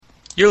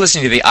You're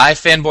listening to the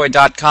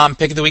iFanboy.com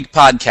Pick of the Week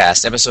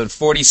podcast, episode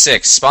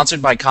 46,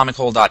 sponsored by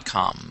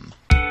ComicHole.com.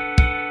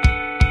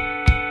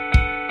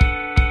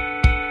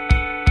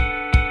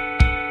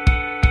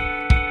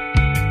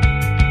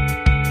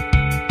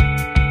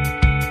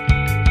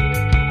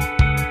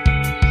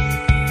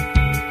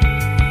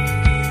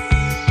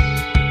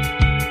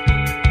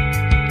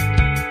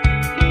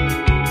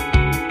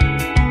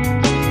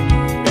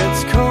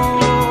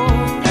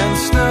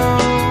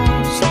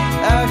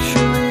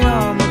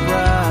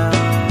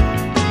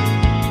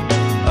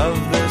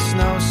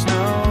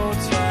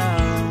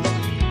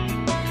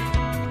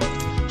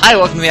 Hi,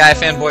 welcome to the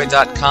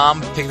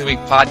iFanboy.com Pick of the Week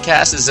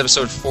podcast. This is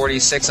episode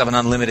 46 of an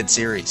unlimited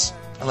series,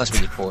 unless we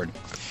get bored.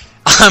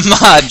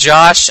 I'm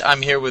Josh.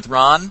 I'm here with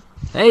Ron.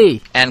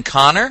 Hey. And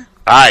Connor.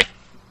 Hi.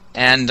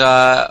 And,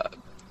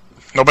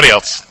 nobody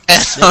else.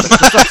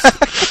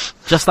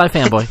 Just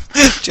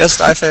iFanboy.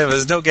 Just iFanboy.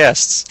 There's no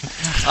guests.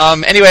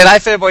 Anyway,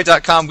 at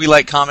iFanboy.com, we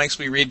like comics.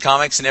 We read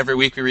comics, and every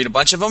week we read a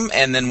bunch of them,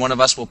 and then one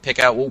of us will pick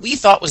out what we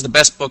thought was the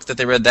best book that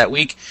they read that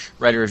week,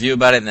 write a review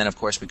about it, and then, of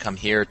course, we come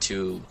here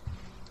to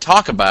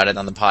talk about it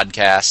on the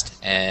podcast,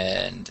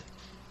 and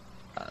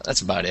that's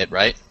about it,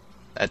 right?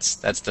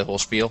 That's the whole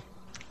spiel.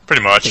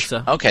 Pretty much. I think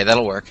so. Okay,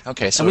 that'll work.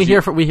 Okay, so and we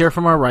hear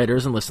from our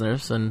writers and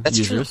listeners and that's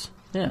users.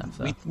 True. Yeah,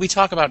 so. we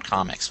talk about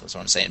comics. That's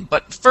what I'm saying.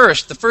 But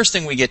first, the first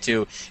thing we get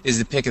to is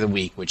the pick of the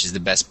week, which is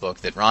the best book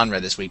that Ron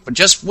read this week. But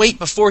just wait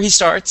before he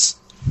starts.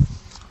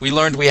 We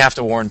learned we have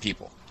to warn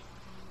people.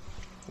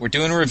 We're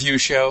doing a review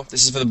show.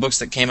 This is for the books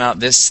that came out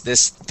this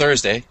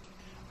Thursday.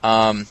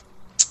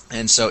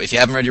 And so if you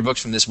haven't read your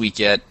books from this week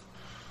yet,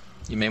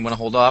 you may want to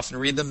hold off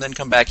and read them, then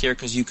come back here,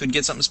 because you could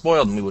get something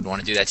spoiled, and we wouldn't want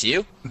to do that to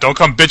you. Don't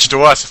come bitch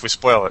to us if we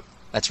spoil it.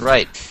 That's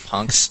right,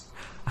 punks.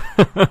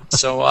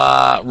 So,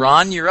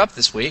 Ron, you're up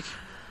this week.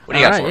 What do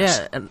you got for us?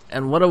 Yeah,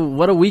 and what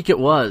a week it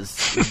was.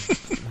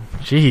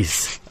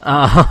 Jeez.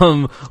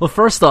 Well,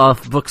 first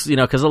off, books,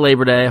 because of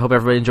Labor Day, I hope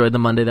everybody enjoyed the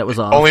Monday that was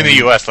off. Only in the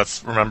U.S.,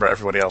 let's remember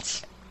everybody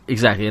else.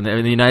 Exactly. In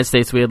the United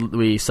States,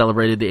 we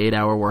celebrated the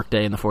 8-hour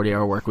workday and the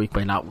 40-hour work week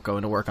by not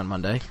going to work on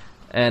Monday.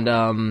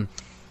 And,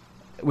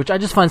 which I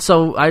just find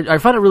I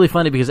find it really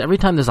funny, because every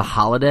time there's a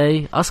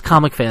holiday, us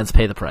comic fans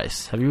pay the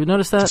price. Have you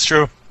noticed that? That's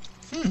true.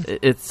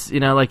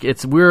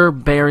 It's, we're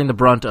bearing the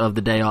brunt of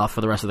the day off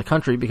for the rest of the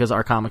country, because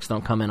our comics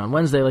don't come in on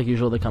Wednesday like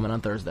usual, they come in on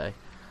Thursday.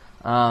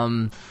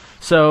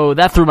 So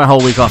that threw my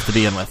whole week off to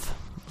begin with,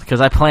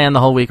 because I planned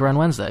the whole week around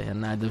Wednesday,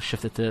 and I had to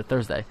shift it to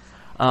Thursday.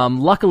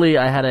 Luckily,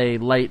 I had a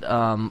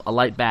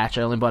light batch.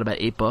 I only bought about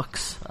 8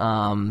 books,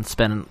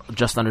 spent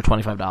just under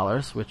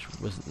 $25, which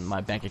was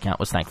my bank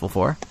account was thankful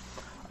for.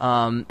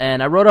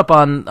 And I wrote up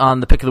on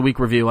the Pick of the Week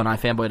review on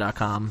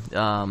iFanboy.com,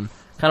 kind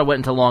of went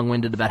into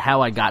long-winded about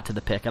how I got to the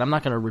pick, and I'm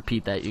not going to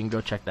repeat that. You can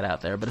go check that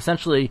out there. But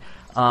essentially,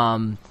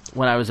 when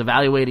I was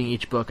evaluating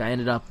each book, I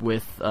ended up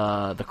with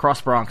The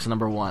Cross Bronx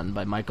 #1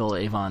 by Michael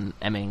Avon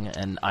Emming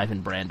and Ivan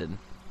Brandon.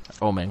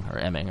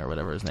 Emming, or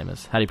whatever his name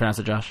is. How do you pronounce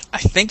it, Josh? I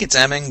think it's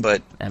Emming,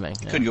 but Emming,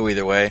 it could go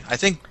either way. I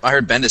think I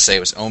heard Bendis say it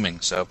was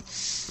Oming, so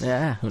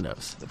yeah, who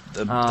knows?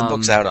 The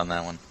book's out on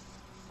that one.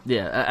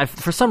 Yeah,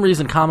 for some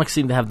reason, comics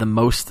seem to have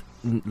the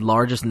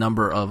largest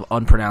number of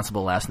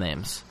unpronounceable last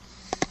names.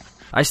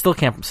 I still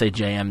can't say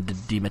J.M.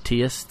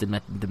 DeMatteis.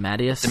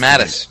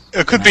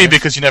 It could be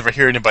because you never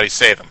hear anybody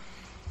say them.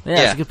 Yeah,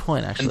 that's a good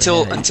point, actually.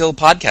 Until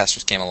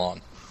podcasters came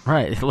along.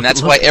 Right. And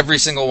that's why every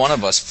single one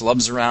of us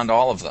flubs around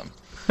all of them.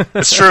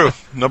 It's true.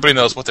 Nobody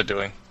knows what they're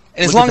doing.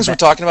 And as long as we're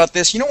talking about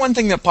this, one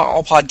thing that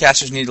all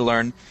podcasters need to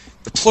learn,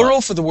 the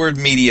plural for the word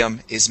medium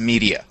is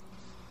media.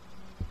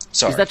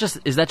 Sorry. Is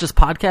that just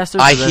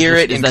podcasters? I hear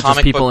it in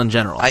comic people in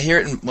general. I hear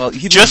it in people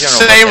just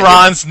in general. Say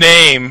Ron's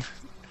name.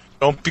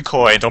 Don't be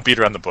coy. Don't beat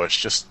around the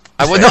bush.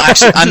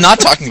 Actually, I'm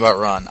not talking about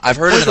Ron. I've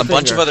heard it in a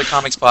bunch of other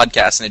comics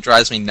podcasts, and it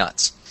drives me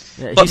nuts.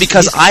 Yeah, but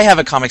because I have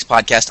a comics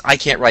podcast, I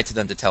can't write to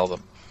them to tell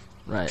them.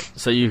 Right.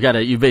 So you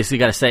basically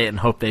got to say it and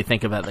hope they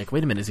think about, like,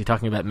 wait a minute, is he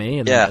talking about me?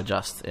 And then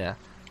adjust. Yeah.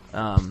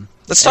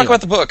 Let's talk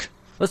about the book.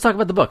 Let's talk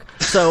about the book.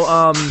 So,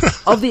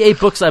 of the 8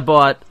 books I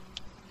bought,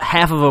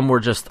 half of them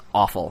were just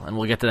awful, and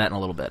we'll get to that in a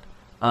little bit.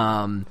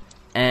 And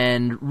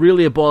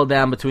really it boiled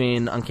down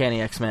between Uncanny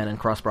X-Men and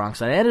Cross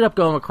Bronx. I ended up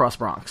going with Cross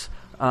Bronx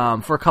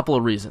for a couple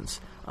of reasons.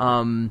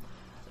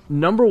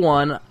 Number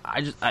one,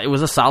 it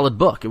was a solid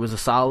book. It was a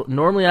solid.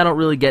 Normally I don't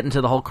really get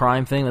into the whole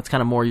crime thing. That's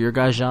kind of more your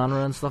guys'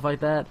 genre and stuff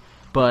like that.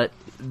 But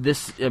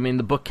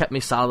the book kept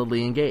me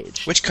solidly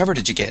engaged. Which cover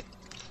did you get?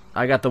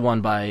 I got the one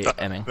by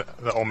Emming.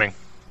 The Oming.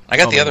 I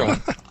got the other one.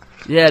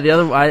 Yeah, the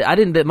other I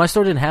didn't. My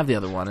store didn't have the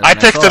other one. I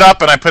picked it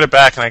up and I put it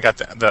back and I got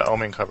the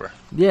Oming cover.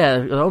 Yeah,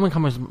 the Oming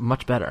cover is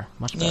much better.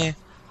 Much better. Yeah.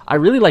 I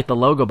really like the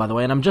logo, by the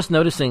way, and I'm just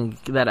noticing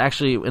that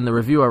actually in the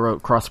review I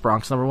wrote Cross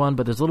Bronx #1,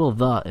 but there's a little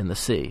 "the" in the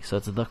C, so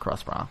it's the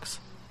Cross Bronx.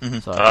 Mm-hmm.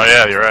 So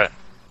yeah, you're right.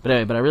 But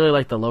anyway, I really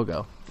like the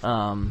logo.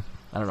 I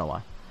don't know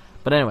why,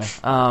 but anyway.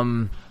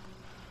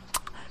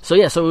 So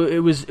it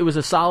was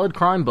a solid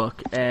crime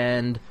book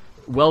and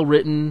well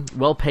written,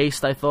 well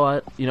paced. I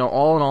thought,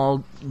 all in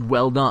all,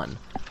 well done.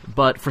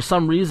 But for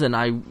some reason,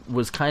 I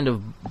was kind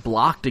of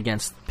blocked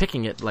against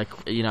picking it. Like,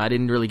 I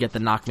didn't really get the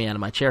knock me out of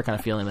my chair kind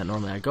of feeling that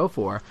normally I go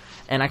for.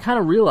 And I kind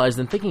of realized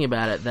in thinking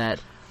about it that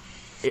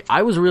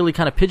I was really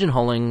kind of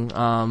pigeonholing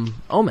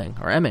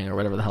Oming, or Emming, or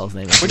whatever the hell his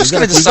name is. We're just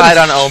going to decide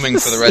on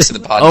Oming for the rest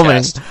of the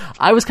podcast. Oming.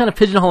 I was kind of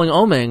pigeonholing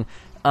Oming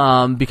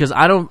because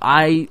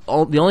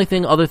the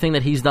only other thing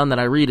that he's done that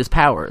I read is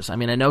Powers. I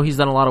mean, I know he's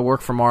done a lot of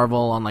work for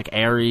Marvel on like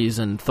Ares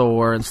and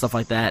Thor and stuff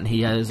like that, and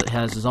he has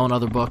his own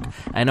other book.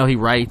 I know he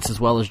writes as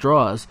well as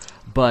draws,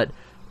 but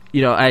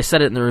I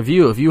said it in the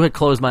review. If you had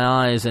closed my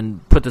eyes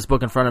and put this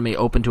book in front of me,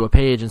 open to a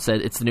page, and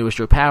said it's the new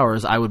issue of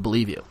Powers, I would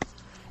believe you.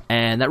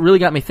 And that really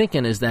got me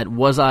thinking: is that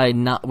was I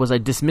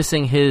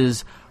dismissing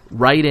his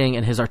writing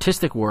and his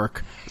artistic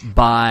work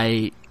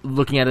by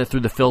looking at it through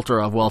the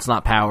filter of, well, it's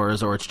not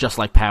Powers, or it's just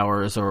like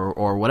Powers,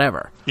 or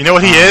whatever. You know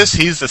what he is?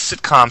 He's a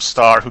sitcom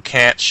star who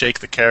can't shake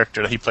the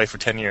character that he played for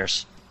 10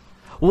 years.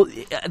 Well,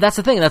 that's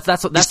the thing. That's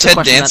Is the Ted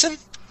question. Danson?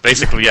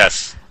 Basically,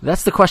 yes.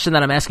 That's the question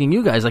that I'm asking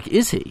you guys. Like,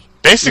 is he?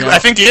 Basically, I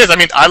think he is. I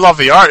mean, I love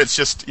the art. It's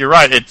just, you're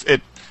right.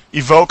 It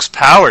evokes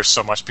Powers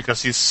so much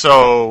because he's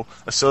so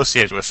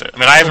associated with it. I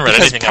mean, I haven't read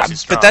anything else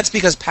he's drawn. But that's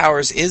because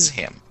Powers is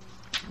him.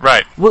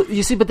 Right. Well,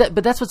 you see, but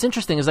that's what's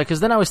interesting is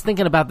because then I was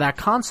thinking about that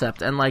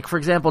concept, and like, for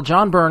example,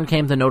 John Byrne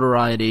came to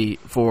notoriety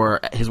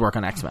for his work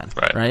on X-Men,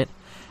 right?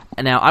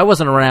 And now I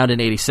wasn't around in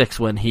 '86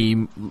 when he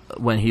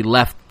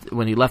left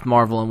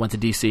Marvel and went to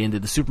DC and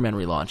did the Superman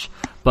relaunch.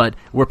 But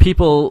were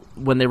people,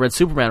 when they read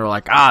Superman, were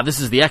like, this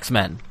is the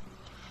X-Men?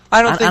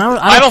 I don't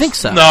think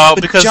so. No,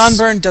 but because John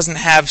Byrne doesn't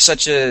have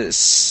such a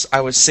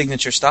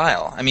signature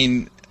style. I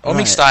mean,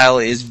 Oming's style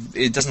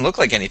it doesn't look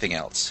like anything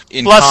else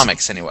in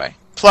comics anyway.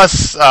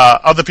 Plus,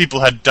 other people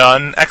had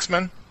done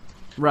X-Men,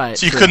 right?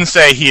 So you couldn't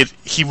say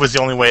he was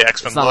the only way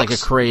X-Men it's not looks. Like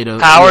a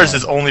creative. Powers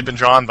has only been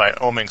drawn by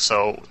Oming,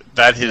 so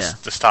that is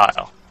the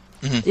style.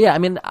 Mm-hmm. Yeah, I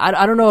mean,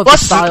 I don't know if the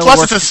style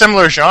works. It's a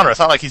similar genre. It's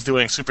not like he's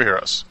doing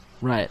superheroes.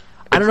 Right.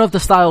 I don't know if the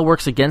style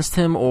works against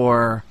him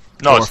or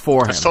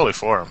for him. It's totally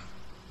for him.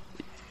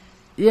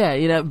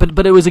 Yeah,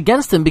 but it was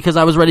against him because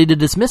I was ready to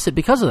dismiss it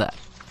because of that.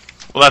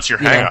 Well, that's your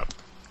hang-up.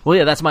 Well,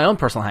 yeah, that's my own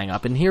personal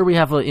hang-up. And here we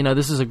have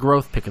this is a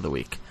growth pick of the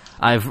week.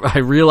 I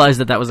realized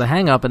that was a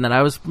hang-up and that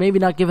I was maybe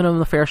not giving him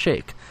the fair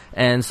shake.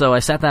 And so I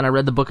sat down, I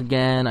read the book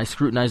again, I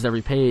scrutinized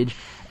every page,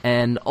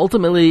 and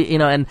ultimately,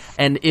 and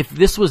if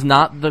this was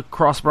not the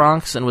Cross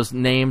Bronx and was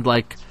named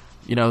like,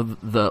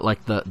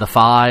 the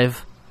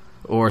 5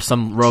 or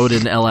some road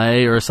in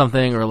LA or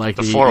something, or like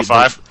the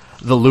 405,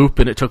 the Loop,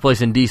 and it took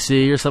place in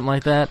DC or something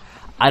like that,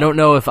 I don't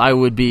know if I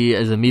would be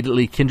as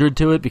immediately kindred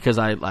to it because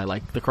I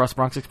like the Cross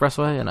Bronx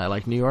Expressway and I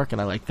like New York and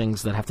I like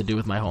things that have to do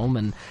with my home,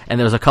 and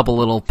there's a couple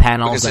little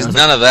panels. Because there's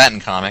none of that in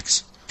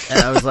comics.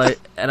 And I was like,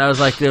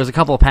 there was a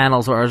couple of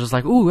panels where I was just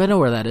like, ooh, I know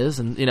where that is,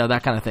 and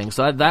that kind of thing.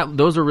 So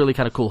those are really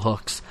kind of cool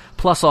hooks.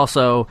 Plus,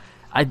 also,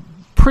 I'm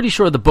pretty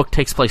sure the book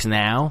takes place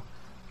now.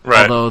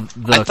 Right. Although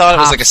I thought it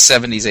was like a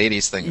 70s,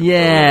 80s thing.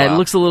 Yeah, it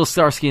looks a little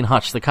Starsky and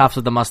Hutch, the cops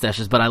with the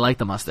mustaches, but I like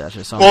the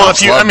mustaches. So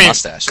cops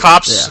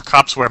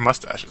wear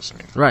mustaches. I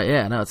mean. Right,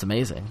 yeah, no, it's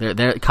amazing.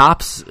 They're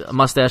cops,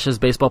 mustaches,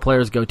 baseball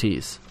players,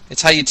 goatees.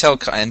 It's how you tell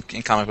in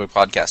comic book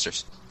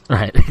podcasters.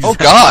 Right. Exactly. Oh,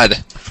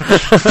 God!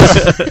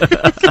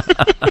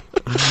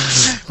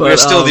 We're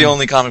still the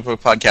only comic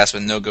book podcast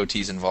with no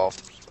goatees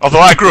involved. Although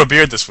I grew a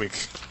beard this week.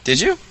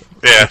 Did you?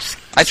 Yeah.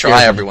 I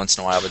try every once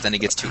in a while, but then it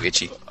gets too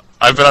itchy.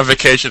 I've been on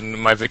vacation.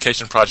 My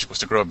vacation project was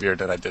to grow a beard,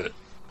 and I did it.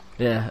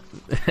 Yeah,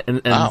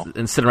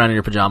 and sit around in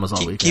your pajamas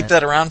all week. Keep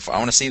that around for. I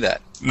want to see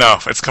that. No,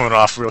 it's coming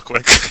off real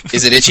quick.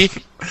 Is it itchy?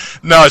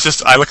 No, it's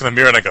just I look in the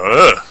mirror and I go,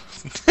 ugh.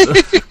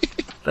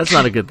 That's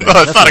not a good thing.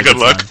 No, it's not a good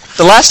look.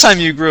 The last time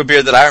you grew a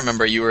beard that I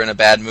remember, you were in a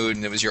bad mood,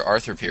 and it was your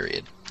Arthur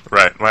period.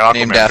 Right, my Aquaman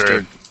named after,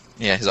 period.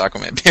 Yeah, his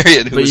Aquaman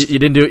period. But you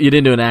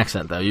didn't do an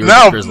accent though.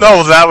 No,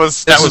 that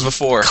was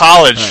before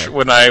college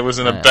when I was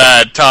in a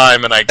bad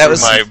time and I grew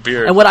my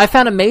beard. And what I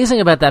found amazing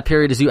about that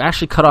period is you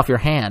actually cut off your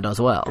hand as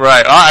well.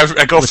 Right,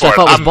 I go for it.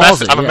 I'm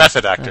a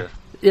method actor.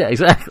 Yeah,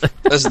 exactly.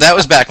 That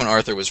was back when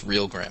Arthur was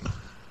real grim.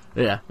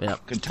 Yeah.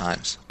 Good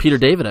times. Peter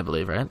David, I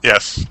believe, right?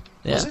 Yes.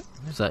 Yeah.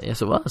 Was it?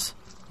 Yes, it was.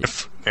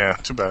 Yeah,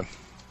 too bad.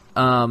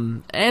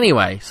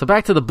 Anyway, so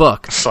back to the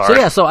book.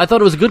 Sorry. So I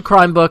thought it was a good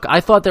crime book. I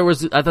thought there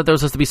was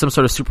supposed to be some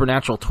sort of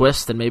supernatural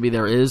twist, and maybe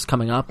there is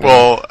coming up.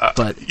 Well,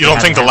 but you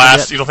don't think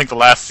the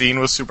last scene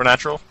was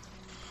supernatural?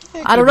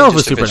 Yeah, I don't know if it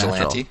was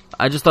supernatural.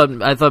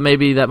 I thought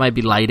maybe that might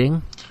be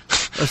lighting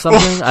or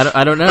something. Well,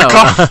 I don't know.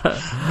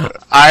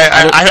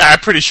 I'm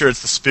pretty sure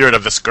it's the spirit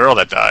of this girl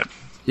that died.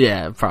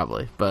 Yeah,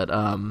 probably. But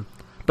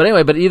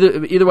anyway,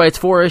 either way, it's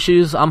 4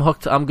 issues. I'm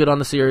hooked. I'm good on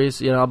the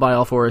series. I'll buy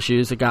all 4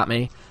 issues. It got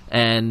me.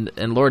 And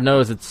Lord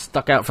knows it's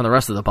stuck out from the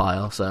rest of the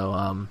pile. So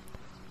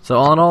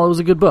all in all, it was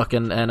a good book,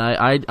 and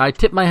I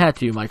tip my hat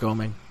to you, Mike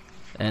Oming,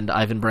 and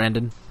Ivan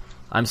Brandon.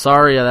 I'm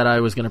sorry that I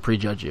was going to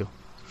prejudge you.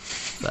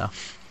 So,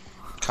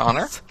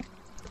 Connor,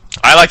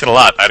 I liked it a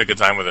lot. I had a good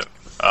time with it.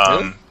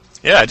 Really?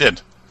 Yeah, I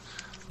did.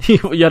 You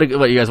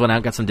guys went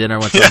out, got some dinner,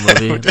 went to a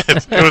movie. We did.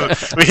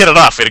 We hit it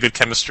off. We had a good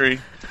chemistry.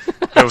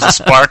 There was a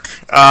spark.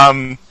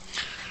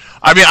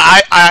 I mean,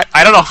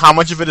 I don't know how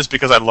much of it is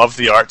because I love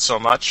the art so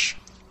much,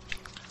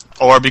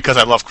 or because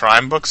I love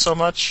crime books so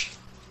much.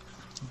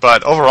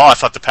 But overall, I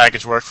thought the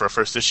package worked for a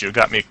first issue. It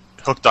got me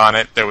hooked on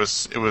it. It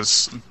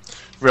was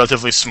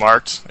relatively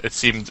smart. It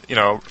seemed,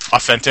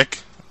 authentic,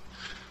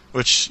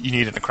 which you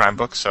need in a crime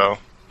book. So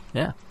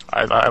yeah,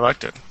 I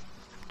liked it.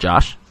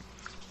 Josh?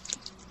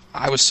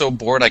 I was so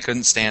bored I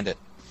couldn't stand it.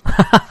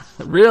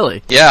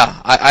 Really? Yeah,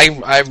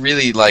 I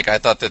really I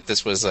thought that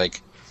this was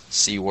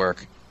C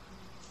work.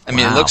 I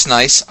mean, It looks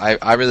nice.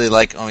 I really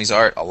like Omi's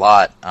art a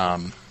lot,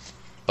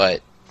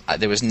 but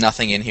there was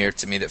nothing in here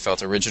to me that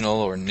felt original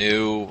or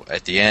new.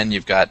 At the end,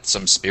 you've got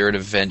some spirit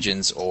of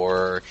vengeance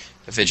or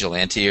a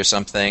vigilante or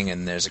something,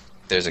 and there's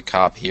a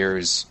cop here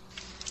who's,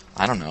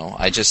 I don't know.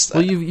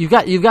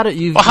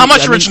 Well, how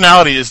much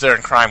originality is there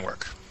in crime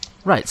work?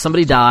 Right,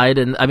 somebody died,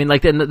 and I mean,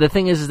 the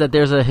thing is that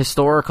there's a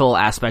historical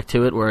aspect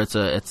to it where it's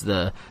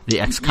the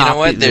ex-cop. You know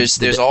what?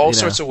 There's all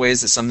sorts of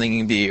ways that something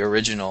can be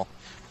original,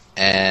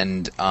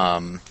 and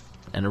a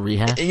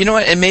rehash. You know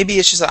what? And maybe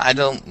it's just that I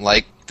don't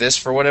like this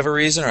for whatever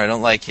reason, or I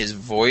don't like his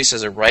voice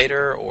as a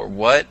writer, or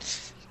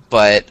what.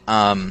 But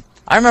I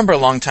remember a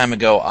long time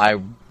ago I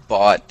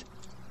bought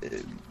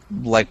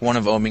one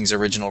of Oeming's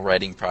original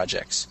writing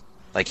projects,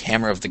 like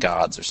Hammer of the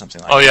Gods or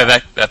something like that. Oh yeah,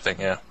 that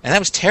thing, yeah. And that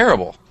was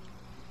terrible.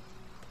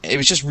 It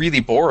was just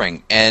really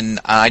boring, and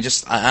I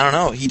don't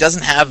know. He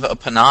doesn't have a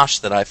panache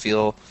that I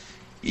feel,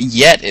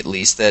 yet at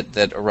least,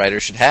 that a writer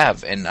should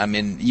have. And I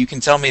mean, you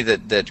can tell me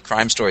that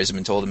crime stories have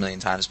been told a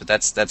million times, but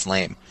that's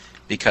lame.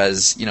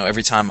 Because,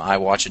 every time I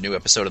watch a new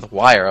episode of The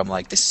Wire, I'm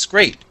like, this is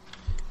great.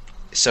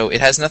 So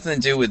it has nothing to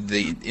do with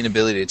the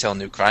inability to tell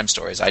new crime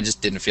stories. I just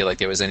didn't feel like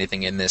there was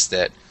anything in this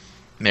that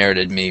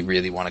merited me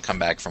really want to come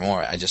back for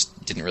more. I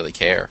just didn't really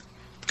care.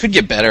 Could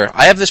get better.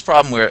 I have this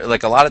problem where,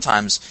 a lot of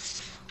times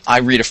I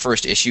read a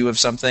first issue of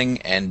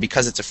something, and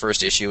because it's a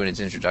first issue and it's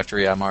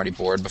introductory, I'm already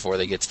bored before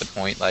they get to the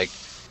point. Like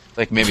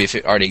maybe if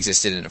it already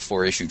existed in a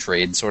 4-issue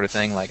trade sort of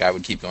thing, I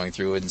would keep going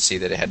through it and see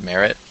that it had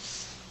merit.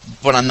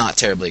 But I'm not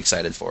terribly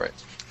excited for it.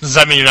 Does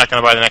that mean you're not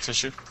going to buy the next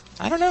issue?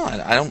 I don't know.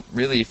 I don't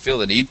really feel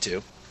the need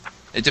to.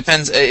 It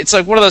depends. It's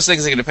one of those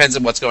things. It depends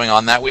on what's going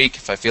on that week,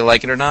 if I feel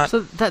like it or not.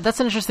 So that's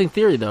an interesting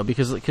theory, though,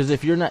 because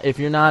if you're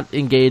not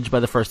engaged by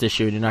the first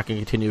issue and you're not going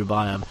to continue to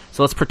buy them,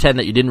 so let's pretend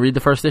that you didn't read the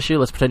first issue.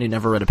 Let's pretend you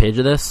never read a page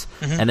of this,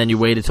 and then you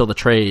waited till the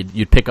trade.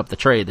 You'd pick up the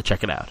trade to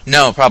check it out.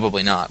 No,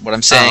 probably not. What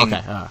I'm saying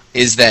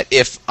is that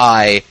if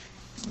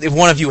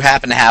one of you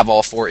happened to have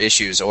all 4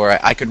 issues, or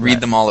I could read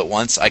them all at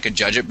once, I could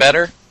judge it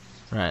better.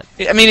 Right.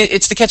 I mean,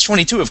 it's the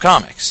catch-22 of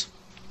comics.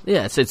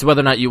 Yeah, it's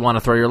whether or not you want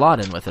to throw your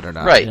lot in with it or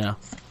not. Right. Yeah.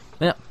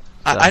 So.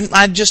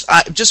 I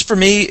just for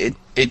me,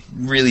 it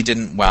really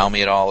didn't wow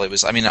me at all. It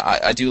was. I mean,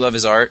 I do love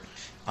his art.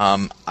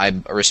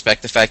 I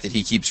respect the fact that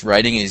he keeps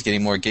writing and he's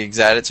getting more gigs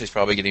at it, so he's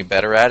probably getting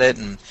better at it.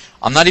 And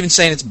I'm not even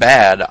saying it's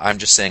bad. I'm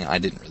just saying I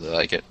didn't really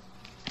like it.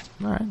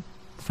 All right.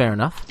 Fair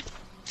enough.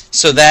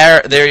 So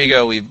there you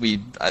go.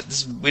 We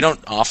don't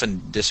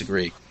often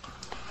disagree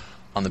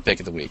on the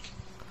pick of the week.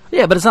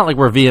 Yeah, but it's not like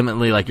we're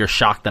vehemently you're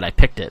shocked that I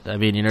picked it. I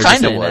mean,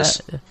 kind of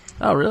was.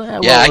 Oh, really?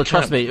 Yeah. Well,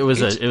 trust me, it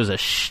was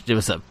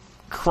a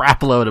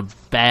crap load of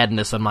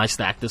badness on my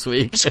stack this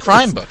week. It's a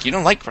crime book. You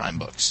don't like crime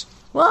books.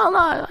 Well,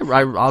 no,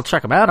 I'll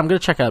check them out. I'm going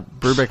to check out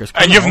Brubaker's.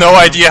 And you have no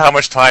idea how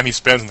much time he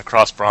spends in the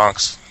Cross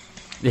Bronx.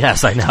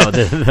 Yes, I know.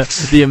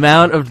 The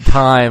amount of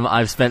time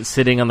I've spent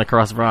sitting on the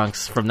Cross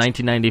Bronx from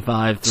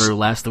 1995 through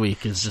last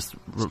week is just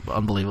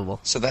unbelievable.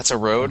 So that's a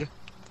road?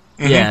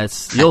 Mm-hmm. Yeah,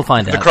 you'll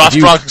find out. The Cross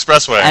Bronx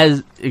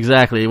Expressway.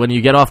 Exactly. When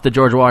you get off the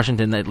George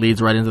Washington, that leads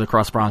right into the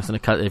Cross Bronx, and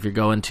if you're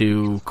going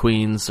to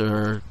Queens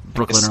or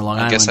Brooklyn or Long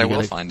Island, I guess I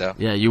will find out.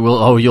 Yeah, you will.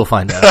 Oh, you'll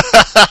find out. You'll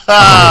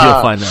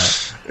find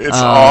out. It's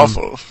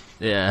awful.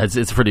 Yeah,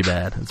 it's pretty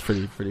bad. It's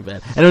pretty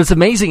bad. And what's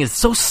amazing, it's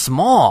so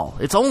small.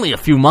 It's only a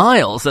few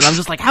miles, and I'm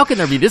just like, how can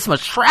there be this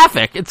much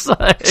traffic? It's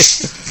like,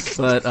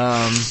 but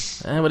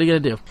what are you gonna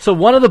do? So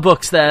one of the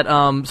books that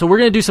so we're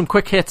gonna do some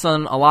quick hits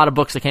on a lot of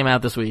books that came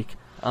out this week.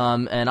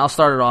 And I'll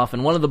start it off.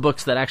 And one of the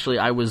books that actually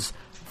I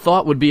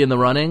thought would be in the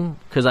running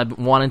because I've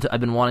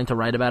been wanting to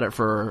write about it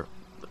for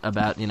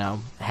about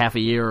half a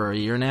year or a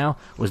year now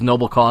was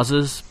Noble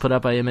Causes, put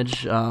up by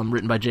Image,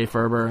 written by Jay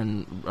Ferber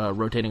and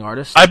rotating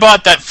artist. I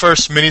bought that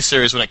first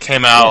miniseries when it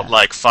came out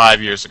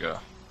 5 years ago.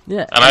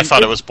 Yeah, and I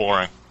thought it was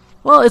boring.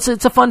 Well, it's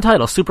a fun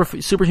title.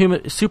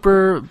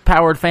 Super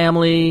powered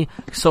family,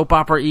 soap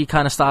opera-y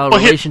kind of style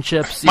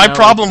relationships. My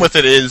problem with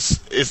it is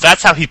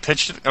that's how he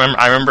pitched it.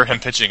 I remember him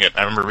pitching it.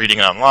 I remember reading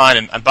it online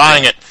and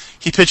buying it.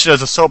 He pitched it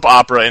as a soap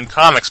opera in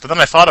comics, but then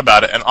I thought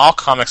about it, and all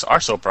comics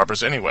are soap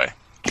operas anyway.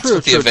 That's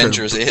what the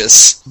Avengers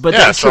is. But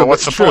yeah, so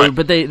what's the point?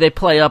 But they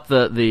play up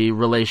the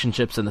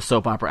relationships and the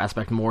soap opera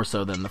aspect more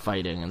so than the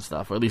fighting and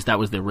stuff. Or at least that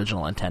was the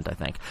original intent, I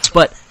think.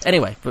 But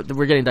anyway,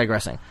 we're getting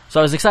digressing. So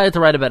I was excited to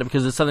write about it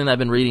because it's something that I've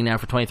been reading now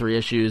for 23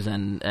 issues,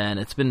 and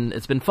it's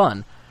been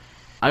fun.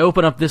 I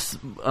open up this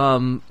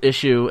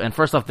issue, and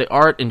first off, the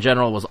art in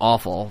general was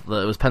awful. It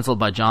was penciled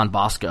by John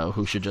Bosco,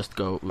 who should just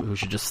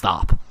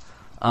stop.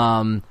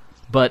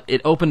 But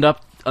it opened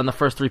up on the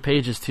first 3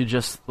 pages to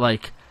just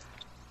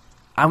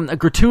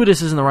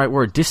gratuitous isn't the right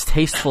word.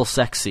 Distasteful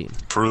sex scene.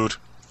 Prude.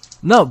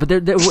 No, but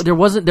there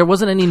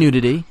wasn't any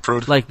nudity.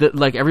 Prude. Like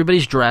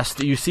everybody's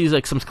dressed. You see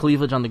like some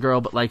cleavage on the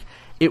girl, but like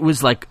it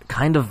was like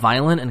kind of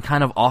violent and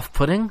kind of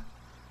off-putting.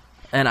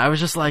 And I was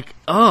just like,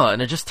 oh,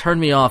 and it just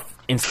turned me off.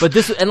 But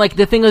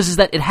the thing is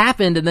that it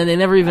happened, and then they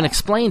never even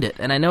explained it.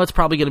 And I know it's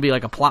probably going to be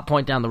like a plot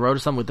point down the road or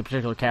something with the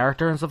particular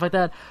character and stuff like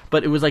that.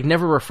 But it was like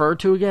never referred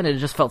to again, and it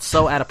just felt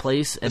so out of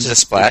place. And is it a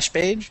splash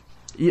page?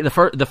 Yeah,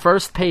 the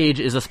first page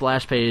is a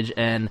splash page,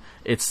 and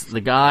it's the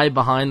guy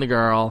behind the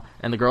girl,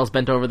 and the girl's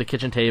bent over the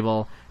kitchen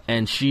table,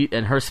 and he's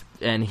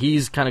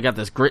kind of got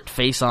this grit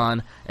face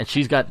on, and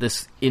she's got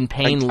this in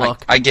pain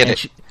look. I get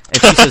it.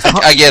 And she says,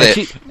 I get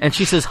it. And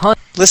she says, "Hun."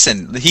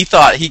 Listen, he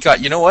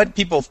got, you know what?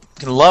 People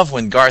can love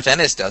when Garth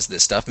Ennis does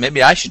this stuff.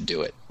 Maybe I should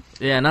do it.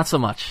 Yeah, not so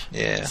much.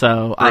 Yeah.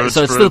 So it's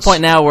to the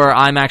point now where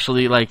I'm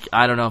actually like,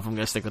 I don't know if I'm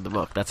going to stick with the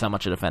book. That's how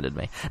much it offended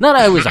me. Not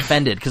that I was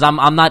offended, because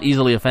I'm not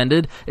easily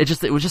offended. It was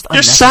just You're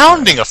unnecessary.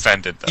 sounding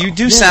offended, though. You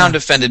do sound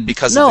offended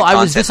because of the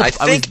content. I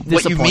think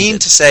what you mean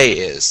to say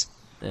is,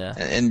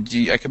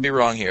 I could be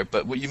wrong here,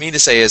 but what you mean to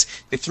say is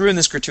they threw in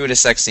this gratuitous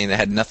sex scene that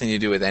had nothing to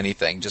do with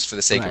anything, just for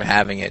the sake of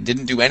having it.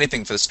 Didn't do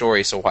anything for the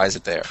story, so why is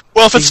it there?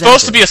 Well, if it's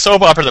supposed to be a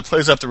soap opera that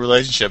plays up the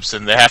relationships,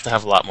 then they have to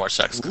have a lot more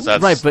sex. Cause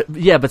that's... Right,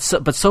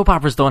 but soap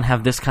operas don't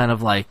have this kind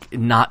of like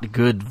not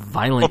good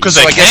violent. Well, because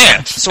they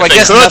can't. So if I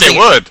guess they could, they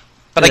would.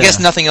 But I guess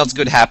nothing else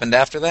good happened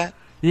after that.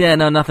 Yeah,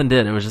 no, nothing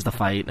did. It was just a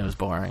fight, and it was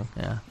boring.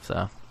 Yeah,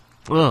 so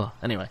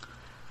anyway,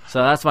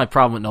 so that's my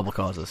problem with Noble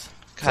Causes.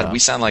 God, we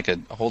sound like a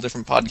whole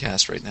different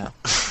podcast right now.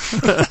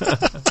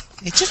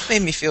 It just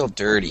made me feel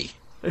dirty.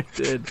 It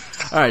did.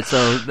 All right,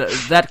 so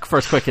that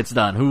first quick hit's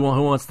done. Who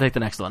wants to take the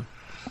next one?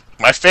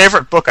 My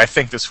favorite book, I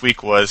think, this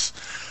week was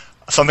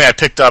something I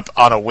picked up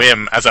on a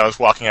whim as I was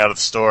walking out of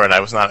the store, and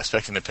I was not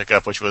expecting to pick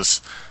up, which was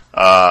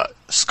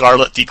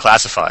Scarlet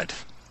Declassified.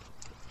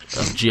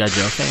 G.I.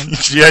 Joe fan?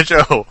 G.I.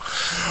 Joe.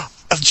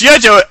 G.I.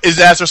 Joe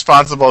is as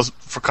responsible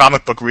for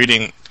comic book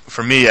reading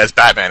for me as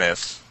Batman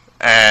is.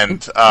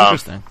 And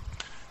interesting.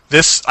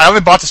 I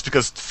only bought this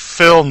because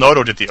Phil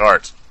Noto did the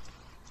art.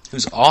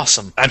 Who's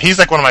awesome. And he's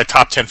like one of my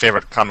top 10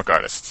 favorite comic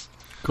artists.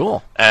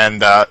 Cool.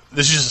 And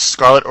this is just a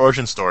Scarlet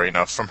origin story,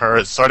 from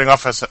her starting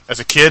off as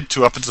a kid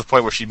to up until the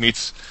point where she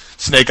meets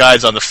Snake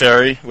Eyes on the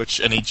ferry, which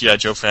any G.I.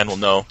 Joe fan will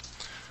know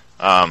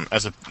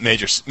as a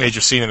major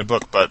scene in the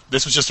book. But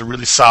this was just a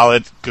really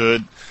solid,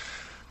 good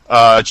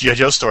G.I.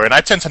 Joe story. And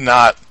I tend to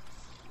not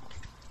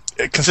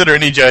consider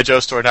any G.I. Joe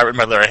story not written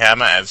by Larry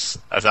Hama as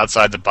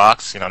outside the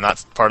box,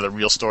 not part of the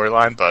real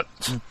storyline, but...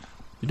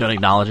 You don't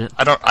acknowledge it?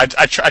 I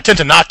tend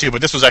to not to, but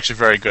this was actually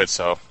very good,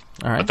 so...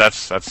 All right. But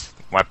that's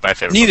my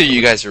favorite Neither book. of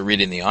you guys are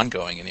reading the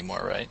ongoing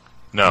anymore, right?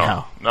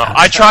 No.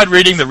 I tried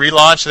reading the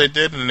relaunch they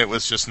did, and it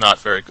was just not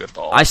very good at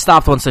all. I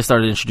stopped once they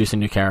started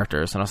introducing new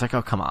characters, and I was like,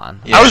 oh, come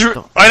on. Yeah.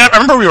 I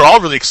remember we were all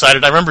really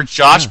excited. I remember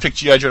Josh picked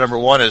G.I. Joe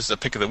 #1 as the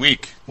pick of the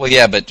week. Well,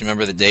 yeah, but do you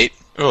remember the date?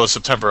 It was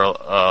September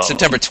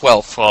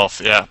 12th.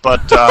 12th, yeah.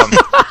 But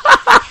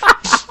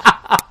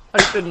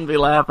I shouldn't be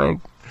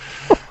laughing.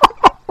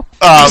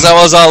 Because I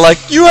was all like,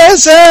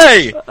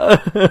 USA!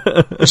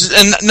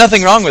 And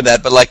nothing wrong with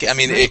that, but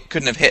it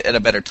couldn't have hit at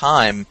a better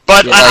time.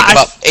 But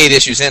about 8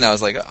 issues in, I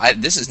was like,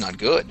 this is not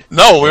good.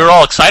 No, we were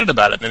all excited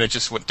about it, and then it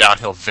just went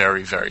downhill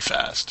very, very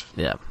fast.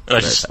 Yeah. And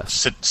I just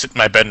sit in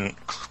my bed and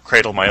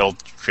cradle my old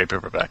trade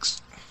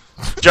paperbacks.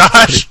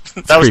 Josh,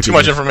 that was too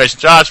much information.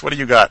 Josh, what do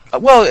you got?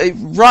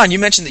 Ron, you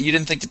mentioned that you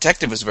didn't think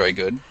Detective was very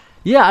good.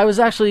 Yeah, I was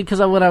actually, because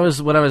when I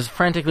was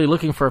frantically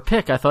looking for a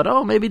pick, I thought,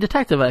 oh, maybe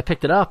Detective. I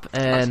picked it up,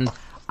 and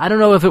I don't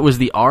know if it was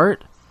the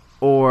art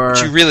or...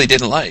 Which you really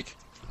didn't like.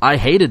 I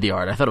hated the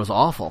art. I thought it was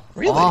awful.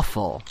 Really?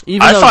 Awful.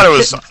 I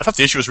thought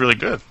the issue was really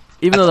good.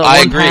 Even though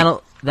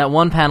that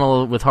one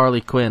panel with Harley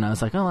Quinn, I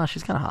was like, oh, wow,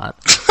 she's kind of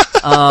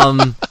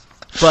hot.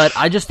 But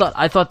I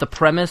thought the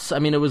premise,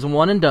 it was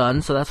one and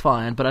done, so that's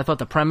fine, but I thought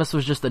the premise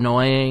was just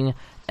annoying,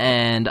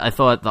 and I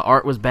thought the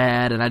art was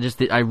bad, and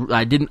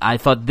I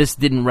thought this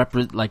didn't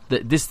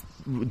this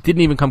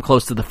didn't even come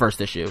close to the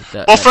first issue.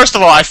 First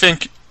of all, I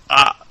think,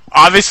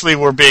 obviously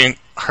we're being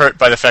hurt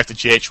by the fact that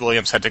G.H.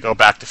 Williams had to go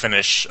back to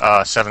finish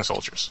Seven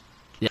Soldiers.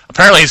 Yeah.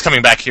 Apparently he's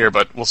coming back here,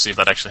 but we'll see if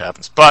that actually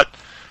happens. But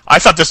I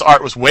thought this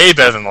art was way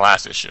better than the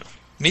last issue.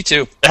 Me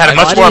too. It had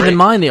I didn't even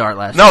mind the art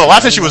last issue. No, the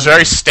last issue was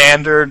very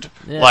standard,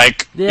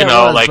 rote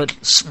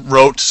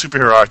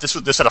superhero art.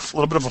 This had a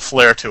little bit of a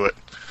flair to it.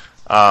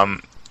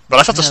 But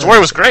I thought the story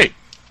was great.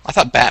 I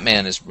thought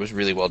Batman was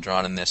really well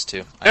drawn in this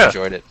too. I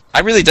enjoyed it.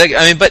 I really dug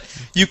it. But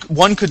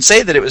one could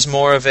say that it was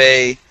more of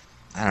a,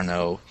 I don't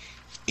know,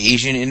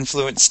 Asian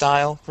influence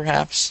style,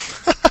 perhaps.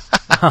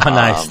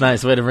 Oh,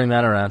 nice way to bring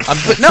that around.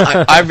 But no,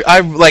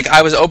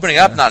 I was opening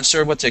up, not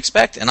sure what to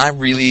expect, and I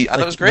thought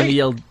it was great.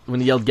 When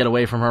he yelled "Get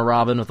away from her,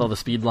 Robin!" with all the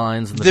speed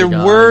lines. And there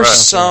were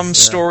some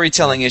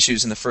storytelling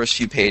issues in the first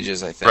few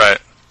pages, I think. Right.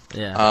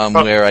 Yeah.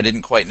 Where I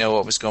didn't quite know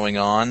what was going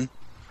on.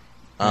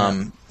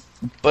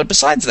 But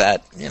besides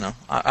that,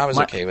 I was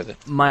okay with it.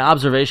 My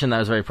observation that I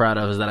was very proud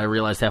of is that I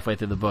realized halfway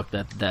through the book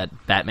that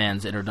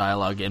Batman's inner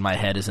dialogue in my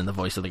head is in the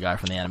voice of the guy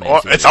from the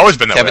animated series. It's always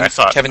been that way, I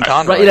thought. Kevin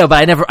Conroy. Right,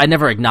 but I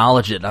never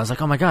acknowledged it. And I was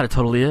like, oh my god, it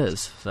totally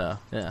is. So,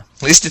 yeah.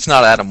 At least it's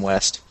not Adam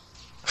West.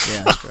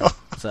 Yeah, that's true.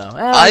 So,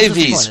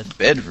 Ivy's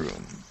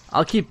bedroom.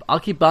 I'll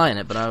keep buying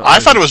it, but I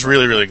thought it was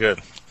really, really good.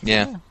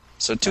 Yeah.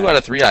 So 2 out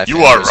of 3 I You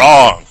are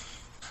wrong.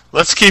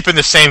 Let's keep in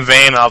the same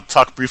vein. I'll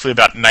talk briefly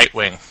about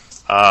Nightwing.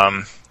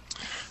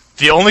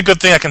 The only good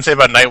thing I can say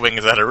about Nightwing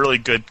is that a really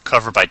good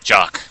cover by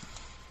Jock,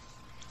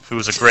 who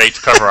is a great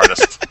cover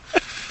artist.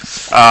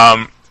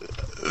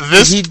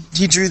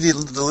 He drew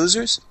the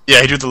losers?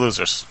 Yeah, he drew the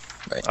losers.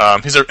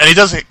 Right. He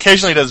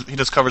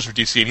does covers for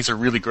DC, and he's a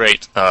really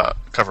great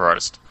cover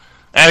artist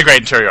and a great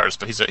interior artist.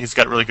 But he's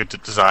got really good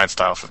design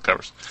style for the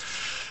covers.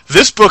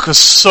 This book was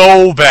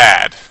so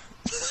bad.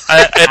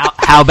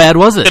 How bad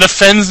was it? It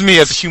offends me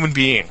as a human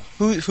being.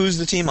 Who's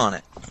the team on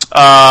it?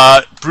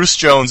 Bruce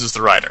Jones is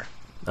the writer.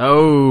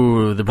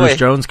 Oh, the Bruce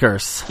Jones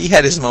curse. He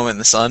had his moment in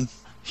the sun.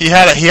 He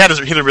had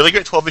a really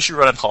great 12-issue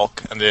run on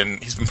Hulk, and then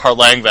he's been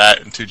parlaying that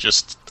into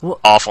just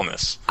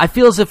awfulness. I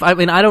feel as if I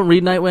don't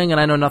read Nightwing, and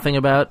I know nothing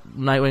about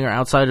Nightwing or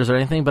Outsiders or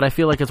anything, but I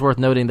feel like it's worth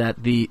noting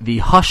that the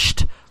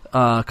hushed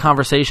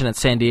conversation at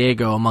San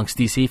Diego amongst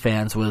DC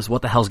fans was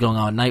what the hell's going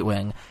on with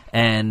Nightwing,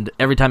 and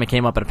every time it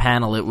came up at a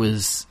panel, it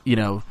was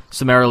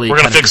summarily We're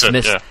gonna kind of fix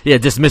dismissed.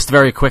 it. Dismissed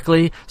very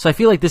quickly. So I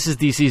feel like this is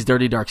DC's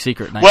dirty dark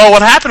secret. Nightwing. Well,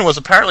 what happened was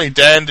apparently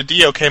Dan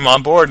DiDio came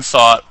on board and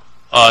thought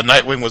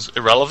Nightwing was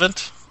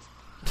irrelevant,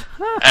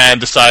 and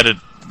decided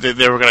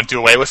they were going to do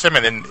away with him,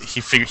 and then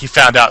he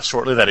found out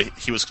shortly that he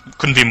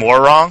couldn't be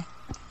more wrong.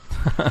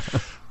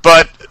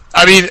 But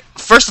I mean,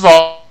 first of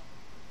all,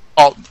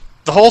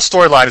 the whole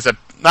storyline is that,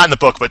 not in the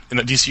book, but in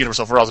the DC universe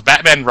overall, is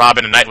Batman,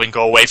 Robin, and Nightwing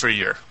go away for a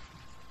year.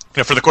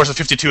 For the course of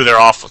 52, they're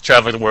off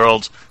traveling the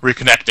world,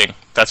 reconnecting,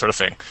 that sort of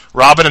thing.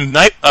 Robin and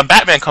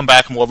Batman come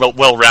back more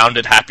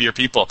well-rounded, happier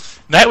people.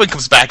 Nightwing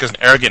comes back as an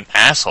arrogant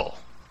asshole,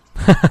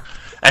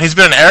 and he's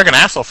been an arrogant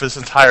asshole for this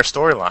entire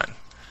storyline.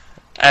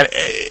 And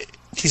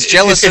he's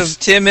jealous of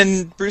Tim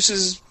and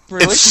Bruce's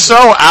relationship. It's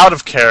so out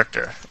of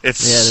character.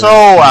 It's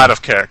out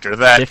of character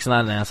that Dick's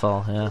not an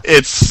asshole. Yeah.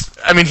 He's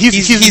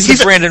the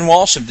Brandon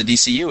Walsh of the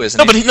DCU,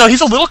 isn't he? No,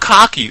 he's a little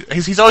cocky.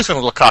 He's always been a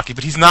little cocky,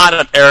 but he's not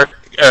an arrogant.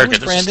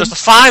 There's a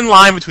fine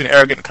line between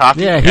arrogant and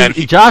cocky. Yeah,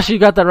 Josh, you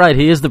got that right.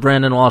 He is the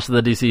Brandon Walsh of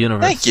the DC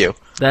universe. Thank you.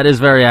 That is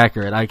very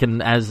accurate. I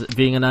can, as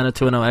being a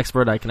 90210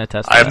 expert, I can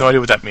attest to that. I have no idea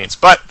what that means,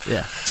 but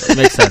yeah, it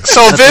makes sense.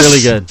 So That's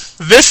really good.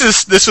 This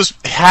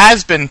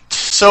has been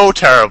so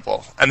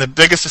terrible, and the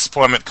biggest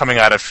disappointment coming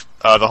out of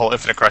the whole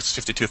Infinite Crisis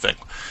 52 thing.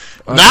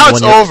 Now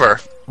it's over.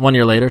 1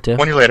 year later, too.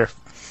 1 year later.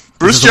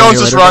 Bruce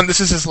Jones' run. This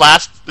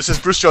is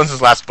Bruce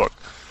Jones' last book.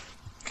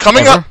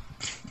 Coming up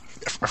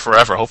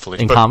forever, hopefully.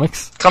 In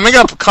comics. Coming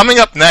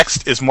up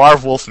next is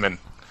Marv Wolfman.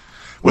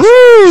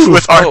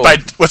 With art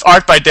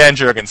by Dan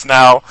Jurgens.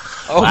 Now,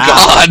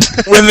 God!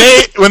 when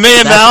they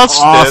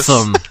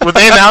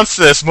announced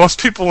this, most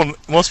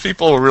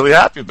people were really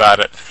happy about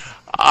it.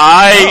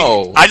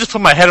 I just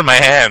put my head in my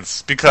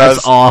hands because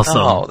that's awesome.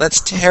 Oh,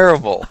 that's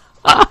terrible.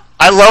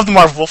 I loved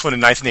Marv Wolfman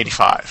in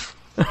 1985.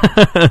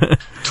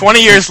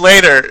 20 years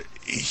later,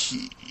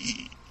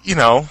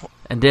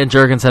 And Dan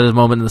Jurgens had his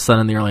moment in the sun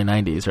in the early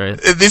 90s,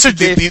 right?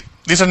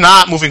 These are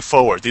not moving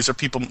forward. These are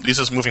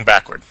moving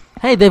backward.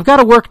 Hey, they've got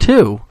to work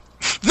too.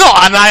 No,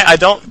 and I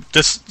don't.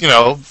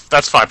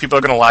 That's fine. People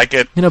are going to like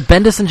it.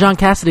 Bendis and John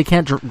Cassidy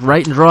can't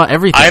write and draw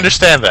everything. I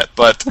understand that,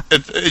 but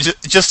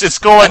it's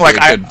going That'd like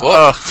be a good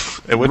book.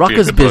 It would Rucka's be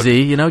a good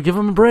busy. book. Give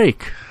him a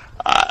break.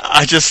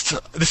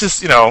 This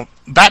is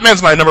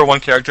Batman's my number 1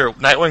 character.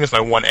 Nightwing is my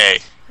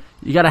 1A.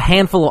 You got a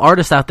handful of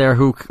artists out there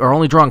who are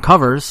only drawing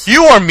covers.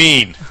 You are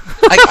mean.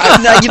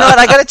 You know what?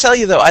 I got to tell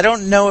you though, I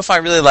don't know if I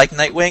really like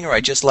Nightwing or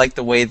I just like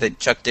the way that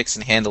Chuck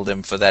Dixon handled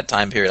him for that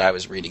time period I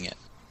was reading it.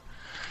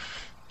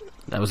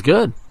 That was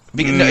good.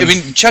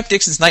 Chuck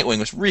Dixon's Nightwing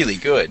was really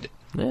good.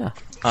 Yeah.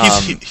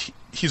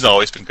 He's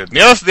always been good.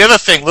 The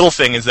other little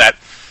thing is that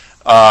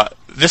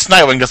this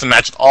Nightwing doesn't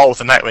match at all with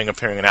the Nightwing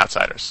appearing in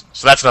Outsiders.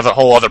 So that's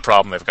whole other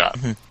problem they've got.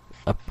 Mm-hmm.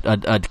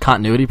 A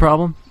continuity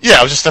problem? Yeah,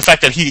 it was just the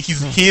fact that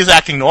he is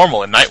acting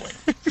normal in Nightwing.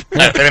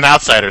 And in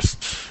Outsiders.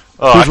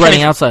 Who's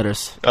writing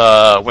Outsiders?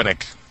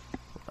 Winnick.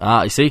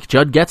 You see,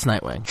 Judd gets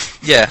Nightwing.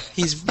 Yeah,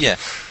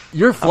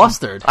 You're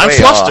flustered. I'm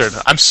flustered.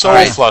 I'm so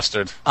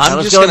flustered.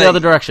 Let's go in the other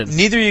direction.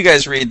 Neither of you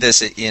guys read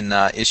this in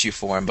issue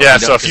form. But yeah,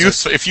 so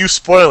if you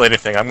spoil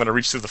anything, I'm going to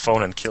reach through the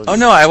phone and kill you. Oh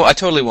no, I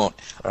totally won't.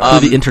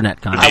 Through the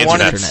internet, Connor.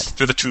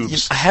 Through the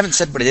tubes. I haven't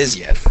said what it is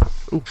yet.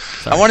 Ooh,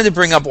 I wanted to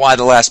bring up Why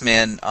the Last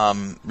Man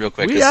real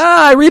quick.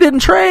 I read it in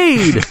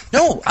trade.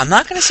 No, I'm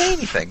not going to say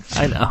anything.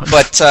 I know.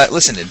 But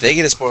listen, if they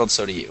get it spoiled,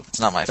 so do you. It's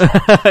not my fault.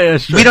 Yeah,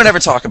 sure. We don't ever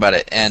talk about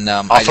it, and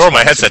I'll throw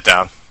my headset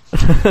down.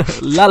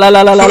 La la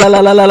la la la la la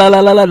la la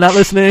la la. Not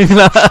listening.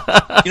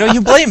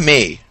 You blame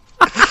me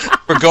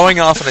for going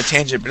off on a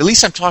tangent, but at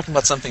least I'm talking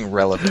about something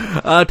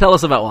relevant. Tell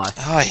us about why.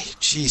 Ay,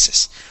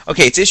 Jesus.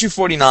 Okay, it's issue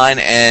 49,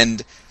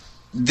 and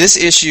this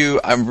issue,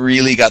 I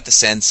really got the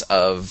sense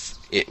of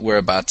it. We're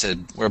about to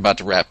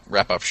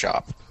wrap up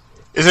shop.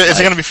 Is it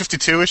going to be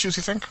 52 issues?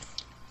 You think?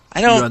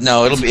 I don't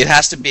know. It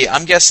has to be.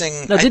 I'm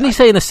guessing. No, didn't he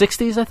say in the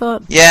 60s? I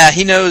thought. Yeah,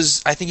 he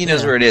knows. I think he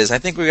knows where it is. I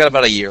think we got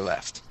about a year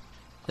left.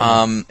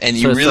 And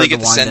you really get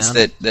the sense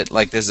that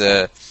like there's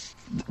a.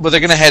 Well, they're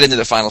going to head into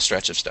the final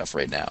stretch of stuff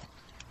right now.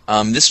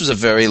 This was a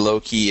very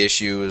low-key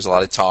issue. There was a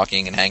lot of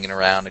talking and hanging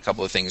around. A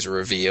couple of things were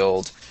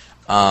revealed.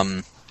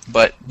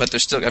 But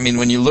there's still. I mean,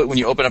 when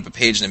you open up a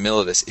page in the middle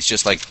of this, it's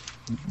just like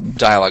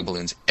dialogue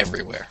balloons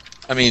everywhere.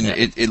 I mean,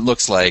 it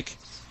looks like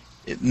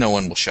no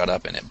one will shut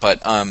up in it.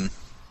 But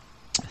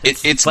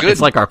it's good.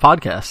 It's like our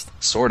podcast.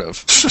 Sort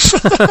of.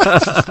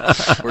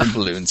 Word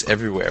balloons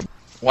everywhere.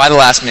 Why the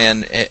Last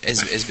Man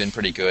has been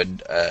pretty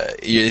good.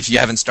 If you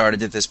haven't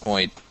started at this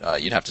point,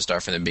 you'd have to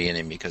start from the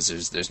beginning because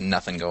there's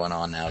nothing going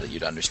on now that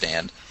you'd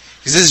understand.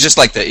 Because this is just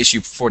like the issue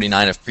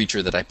 49 of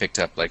Preacher that I picked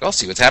up. Like, I'll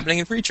see what's happening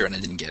in Preacher, and I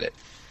didn't get it.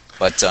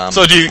 But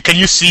so do you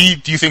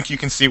think you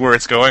can see where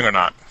it's going or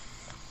not?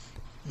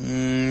 I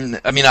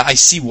mean, I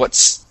see what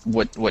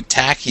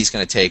tack he's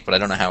going to take, but I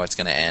don't know how it's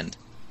going to end.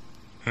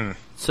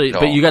 So,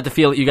 but you got the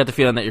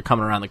feeling that you're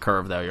coming around the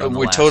curve, though.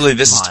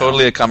 This is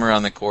totally a come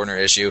around the corner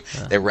issue.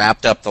 Yeah. They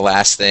wrapped up the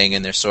last thing,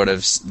 and they're sort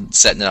of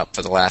setting it up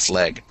for the last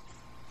leg,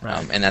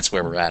 right. And that's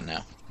where we're at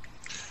now.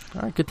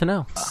 All right, good to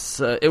know.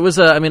 So it was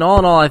I mean, all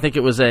in all, I think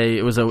it was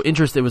a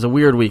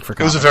weird week for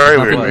comics. It was a very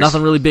weird week.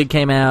 Nothing really big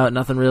came out.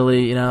 Nothing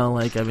really,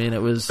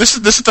 it was. This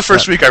is the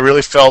first week I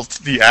really felt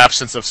the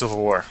absence of Civil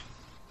War.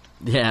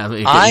 Yeah,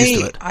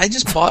 I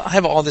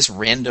have all this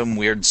random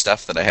weird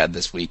stuff that I had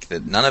this week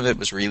that none of it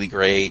was really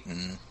great,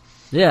 and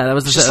that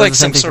was just like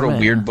some sort of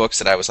weird books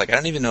that I was like, I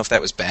don't even know if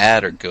that was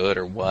bad or good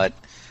or what.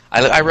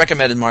 I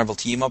recommended Marvel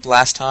Team Up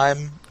last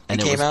time it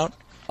came out.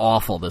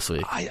 Awful this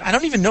week. I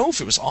don't even know if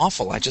it was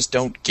awful. I just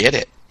don't get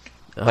it.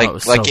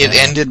 It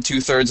ended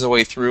 2/3 of the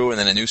way through, and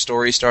then a new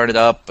story started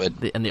up. But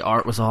the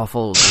art was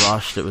awful. It was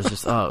rushed. It was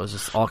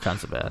just all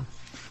kinds of bad.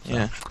 So.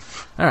 Yeah.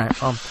 All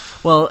right.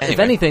 Well, anyway. If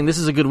anything, this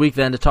is a good week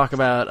then to talk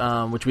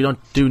about, which we don't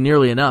do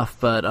nearly enough,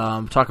 but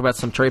talk about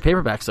some trade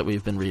paperbacks that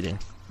we've been reading.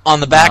 On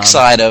the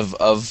backside of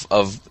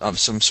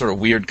some sort of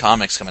weird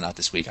comics coming out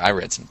this week, I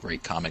read some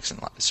great comics and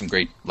some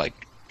great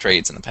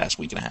trades in the past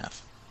week and a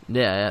half.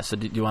 Yeah. So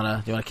do you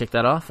want to kick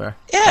that off? Or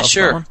yeah,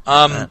 sure.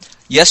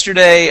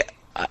 Yesterday,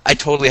 I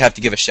totally have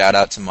to give a shout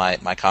out to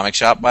my comic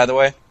shop, by the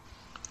way,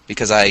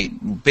 because I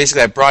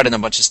brought in a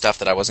bunch of stuff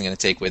that I wasn't going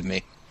to take with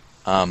me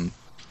on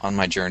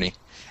my journey,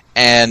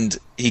 and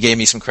he gave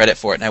me some credit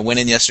for it. And I went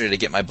in yesterday to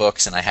get my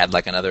books, and I had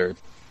like another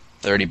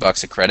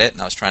 $30 of credit,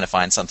 and I was trying to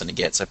find something to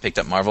get. So I picked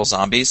up Marvel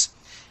Zombies,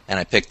 and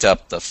I picked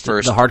up the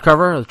first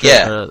hardcover. Or the trade?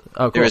 Yeah,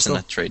 cool, there isn't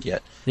a trade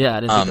yet. Yeah, I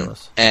didn't think there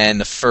was.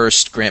 And the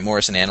first Grant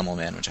Morrison Animal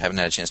Man, which I haven't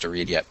had a chance to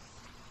read yet.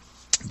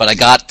 But I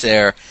got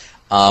there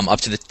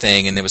up to the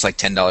thing, and there was like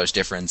 $10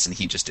 difference, and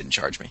he just didn't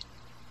charge me.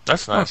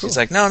 That's nice. He's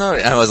like, no. And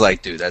I was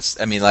like, dude,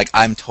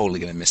 I'm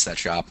totally going to miss that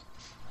shop.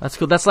 That's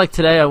cool. That's like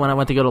today when I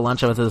went to go to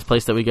lunch. I went to this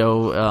place that we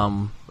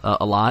go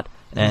a lot,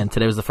 and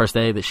today was the first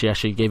day that she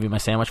actually gave me my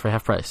sandwich for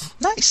half price.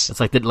 Nice. It's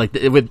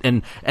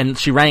and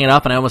she rang it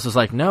up, and I almost was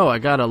like, no, I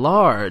got a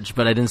large,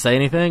 but I didn't say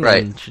anything.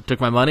 Right. And she took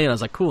my money, and I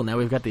was like, cool. Now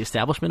we've got the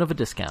establishment of a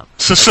discount.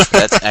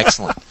 That's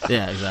excellent.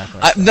 Yeah, exactly.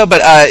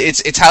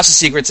 It's House of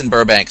Secrets in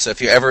Burbank. So if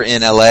you're ever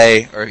in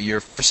LA or you're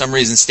for some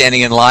reason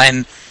standing in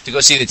line to go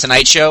see the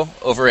Tonight Show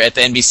over at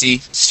the NBC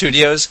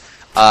studios.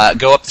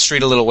 Go up the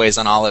street a little ways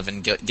on Olive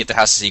and get the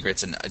House of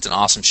Secrets, and it's an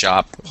awesome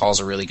shop. Paul's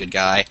a really good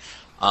guy.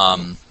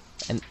 And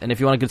if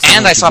you want a good sandwich,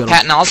 and I saw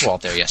Patton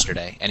Oswalt there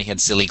yesterday, and he had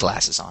silly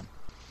glasses on.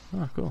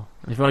 Oh, cool.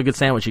 And if you want a good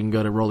sandwich, you can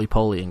go to Roly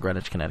Poly in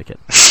Greenwich,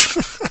 Connecticut.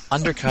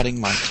 Undercutting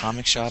my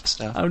comic shop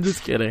stuff. I'm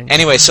just kidding.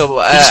 Anyway, so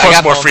I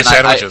got more free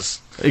sandwiches.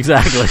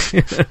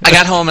 Exactly. I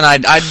got home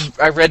and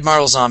I read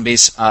Marvel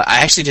Zombies.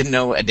 I actually didn't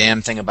know a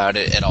damn thing about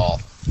it at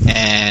all.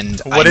 And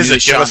what is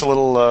it? Give us a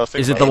little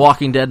thing. Is it The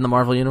Walking Dead in the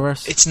Marvel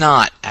Universe? It's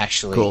not,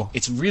 actually. Cool.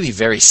 It's really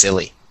very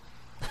silly.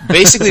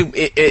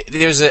 Basically,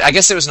 I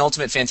guess there was an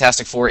Ultimate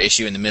Fantastic Four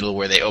issue in the middle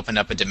where they opened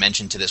up a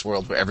dimension to this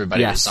world where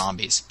everybody was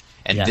zombies.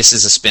 And this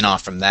is a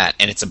spin-off from that,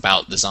 and it's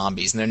about the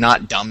zombies. And they're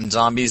not dumb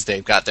zombies.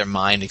 They've got their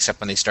mind, except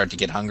when they start to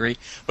get hungry.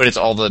 But it's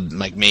all the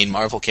main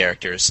Marvel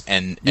characters.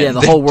 And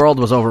the whole world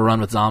was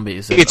overrun with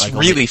zombies. It's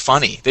really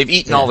funny. They've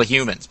eaten all the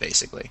humans,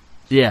 basically.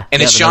 Yeah.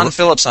 And it's Sean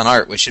Phillips on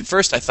art, which at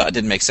first I thought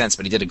didn't make sense,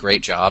 but he did a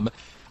great job.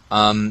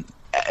 Basically,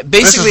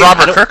 this is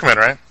Robert Kirkman,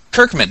 right?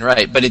 Kirkman,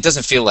 right, but it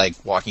doesn't feel like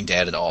Walking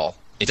Dead at all.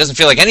 It doesn't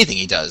feel like anything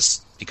he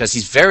does, because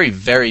he's very,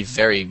 very,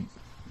 very,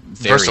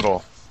 very...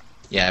 versatile.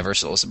 Yeah,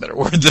 versatile is a better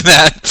word than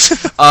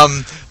that.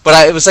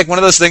 But it was like one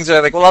of those things where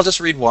I'm like, well, I'll just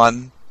read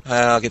one,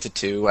 I'll get to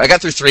two. I got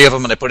through three of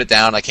them, and I put it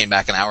down, I came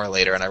back an hour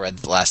later, and I read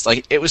the last.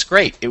 It was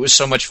great. It was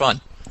so much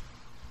fun.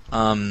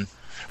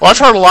 Well, I've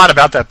heard a lot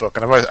about that book,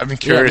 and I've been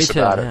curious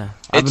about it.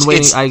 I've been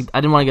waiting. I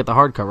didn't want to get the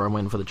hardcover. I'm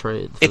waiting for the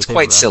trade. It's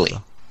quite silly.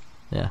 So.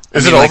 Yeah.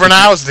 Is it over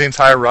now? Is the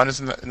entire run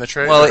in the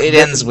trade? Well, it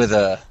ends with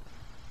an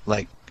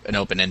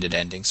open-ended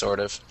ending,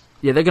 sort of.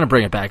 Yeah, they're going to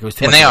bring it back. It was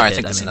too And much they of a are. I hit.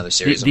 think it's another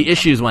series. The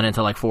issues went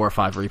into like 4 or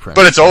 5 reprints.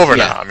 But it's over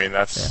Yeah. now. I mean,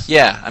 that's...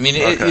 Yeah, I mean,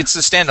 Okay. it's a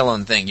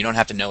standalone thing. You don't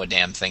have to know a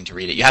damn thing to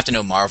read it. You have to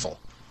know Marvel.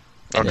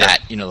 And Okay.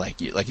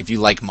 that, like if you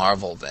like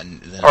Marvel,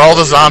 then Are all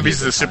the zombies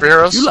the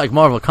superheroes? If you like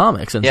Marvel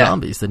comics and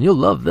zombies, then you'll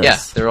love this. Yeah,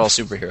 they're all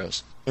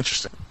superheroes.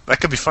 Interesting. That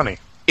could be funny.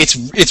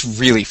 It's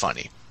really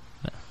funny.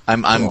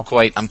 I'm Cool.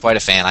 quite a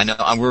fan. I know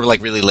we're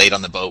like really late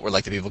on the boat. We're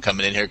like the people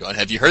coming in here going,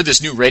 "Have you heard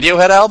this new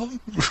Radiohead album?"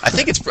 I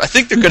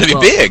think they're going to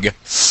be big.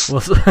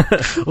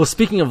 Well,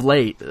 speaking of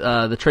late,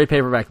 the trade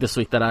paperback this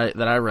week that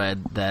I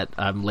read that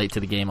I'm late to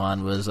the game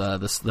on was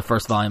the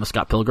first volume of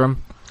Scott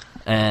Pilgrim.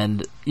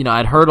 And,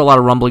 I'd heard a lot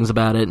of rumblings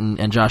about it,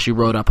 and Josh, you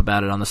wrote up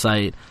about it on the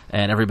site,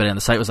 and everybody on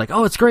the site was like,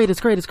 "Oh, it's great,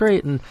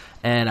 and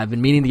I've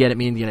been meaning to get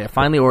it. I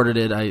finally ordered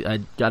it. I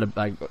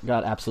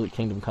got Absolute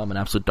Kingdom Come and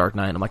Absolute Dark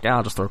Knight, and I'm like,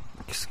 I'll just throw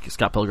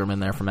Scott Pilgrim in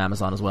there from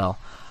Amazon as well.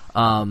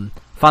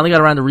 Finally got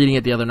around to reading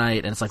it the other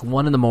night, and it's like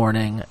 1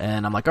 a.m,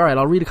 and I'm like, all right,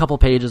 I'll read a couple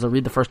pages, I'll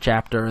read the first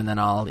chapter, and then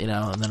I'll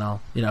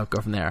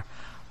go from there.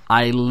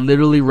 I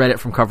literally read it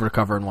from cover to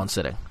cover in one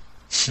sitting.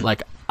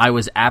 Like, I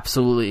was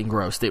absolutely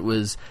engrossed. It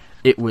was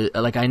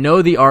like, I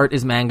know the art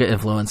is manga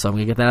influenced, so I'm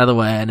gonna get that out of the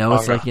way. I know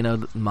it's like,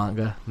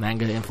 manga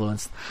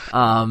influenced.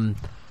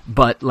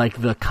 But like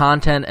the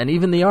content and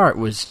even the art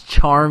was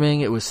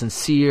charming. It was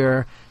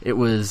sincere. It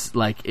was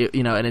like,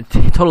 and it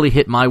totally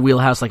hit my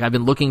wheelhouse. Like, I've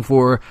been looking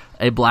for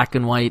a black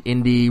and white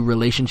indie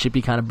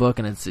relationshipy kind of book,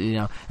 and it's,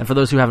 and for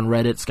those who haven't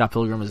read it, Scott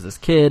Pilgrim is this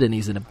kid, and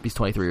he's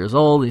 23 years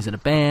old, and he's in a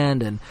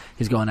band, and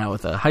he's going out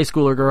with a high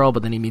schooler girl,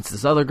 but then he meets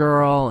this other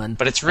girl,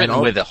 but it's written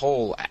with a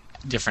whole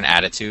different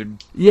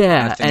attitude.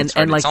 Yeah, and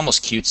like, it's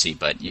almost cutesy,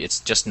 but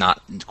it's just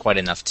not quite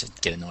enough to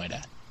get annoyed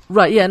at.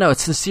 Right, yeah, no,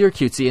 it's sincere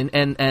cutesy,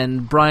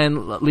 and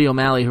Brian Lee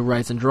O'Malley, who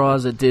writes and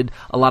draws it, did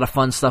a lot of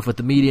fun stuff with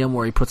the medium,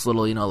 where he puts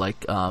little,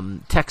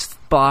 text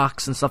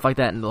box and stuff like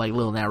that, and like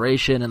little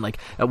narration, and like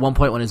at one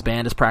point when his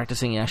band is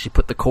practicing, he actually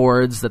put the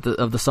chords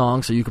of the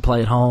song so you could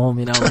play at home,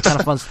 like kind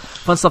of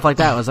fun stuff like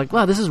that. I was like,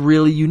 wow, this is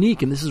really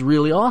unique, and this is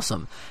really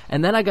awesome.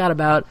 And then I got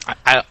about...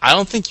 I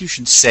don't think you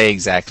should say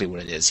exactly what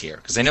it is here,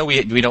 because I know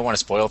we don't want to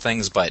spoil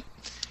things, but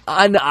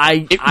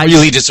it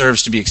really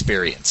deserves to be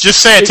experienced. Just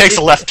say it takes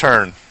a left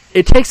turn.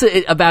 It takes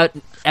about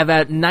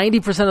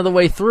 90% of the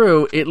way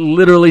through. It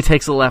literally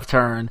takes a left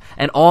turn,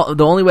 and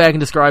the only way I can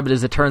describe it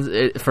is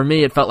for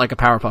me, it felt like a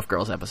Powerpuff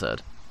Girls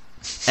episode,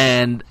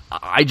 and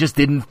I just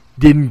didn't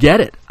get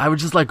it. I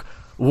was just like,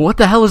 what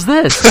the hell is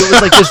this? It was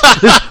like this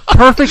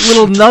perfect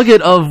little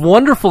nugget of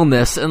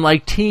wonderfulness and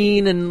like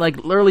teen and like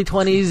early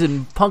 20s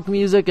and punk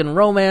music and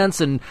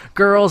romance and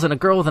girls and a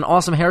girl with an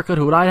awesome haircut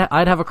who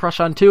I'd have a crush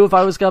on too if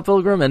I was Scott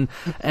Pilgrim, and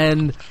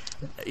and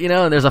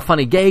there's a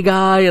funny gay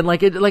guy, and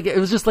it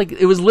was just like,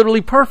 it was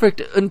literally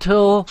perfect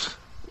until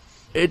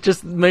it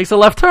just makes a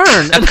left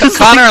turn. And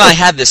Connor and I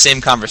had the same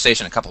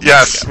conversation a couple months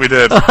ago. Yes, we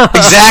did.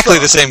 Exactly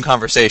the same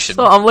conversation.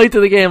 So I'm late to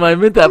the game, I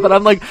admit that, but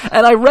I'm like,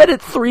 and I read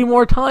it 3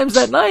 more times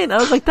that night, and I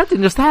was like, that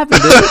didn't just happen,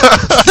 did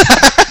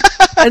it?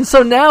 And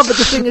so now, but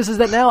the thing is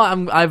that now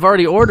I've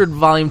already ordered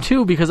volume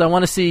 2 because I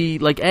want to see,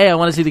 like, A, I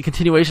want to see the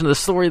continuation of the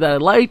story that I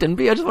liked, and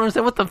B, I just want to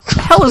understand what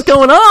the hell is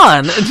going on.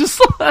 And just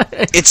like,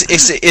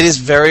 it is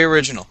very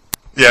original.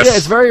 Yes. Yeah,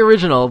 it's very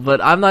original,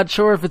 but I'm not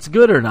sure if it's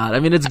good or not. I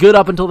mean, it's good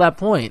up until that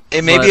point.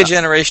 It may be a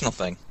generational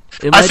thing.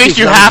 I think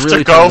you have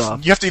to go.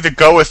 You have to either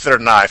go with it or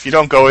not. If you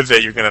don't go with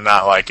it, you're gonna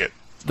not like it.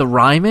 The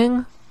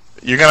rhyming?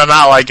 You're gonna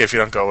not like it if you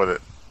don't go with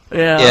it.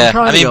 Yeah.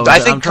 I mean, I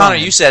think Connor,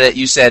 you said it.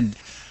 You said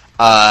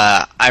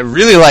I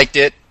really liked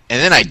it,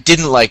 and then I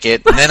didn't like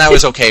it, and then I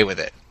was okay with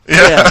it.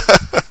 Yeah.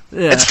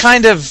 It's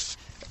kind of.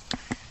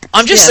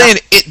 I'm just saying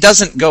it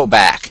doesn't go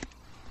back.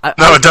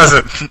 No, it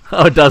doesn't.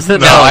 Oh, it doesn't?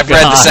 No, I've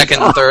read the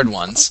second and third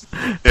ones.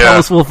 Yeah.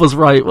 Thomas Wolfe was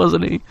right,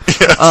 wasn't he?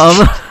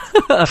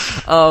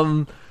 Yes.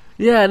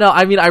 Yeah, no,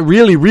 I mean, I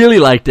really, really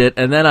liked it,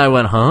 and then I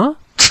went, huh?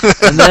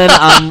 And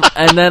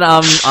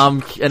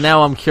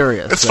now I'm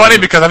curious. It's funny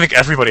because I think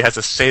everybody has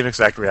the same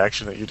exact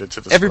reaction that you did to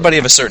this. Everybody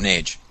of a certain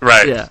age,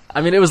 right? Yeah, I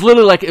mean, it was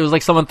literally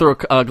like someone threw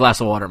a glass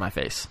of water in my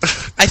face.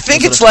 I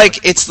think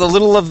it's the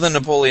little of the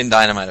Napoleon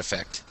Dynamite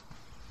effect.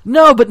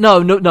 No, but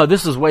no.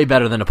 This is way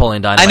better than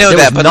Napoleon Dynamite. I know there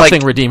that, was but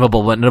nothing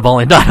redeemable but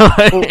Napoleon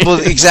Dynamite.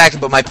 Well, exactly.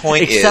 But my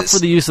point except is, for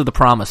the use of the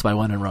promise by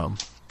When in Rome.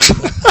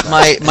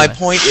 my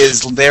point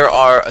is,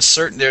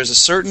 there's a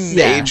certain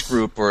age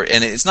group,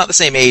 and it's not the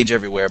same age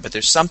everywhere, but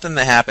there's something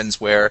that happens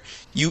where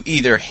you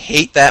either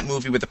hate that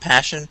movie with a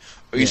passion,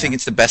 or you think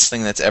it's the best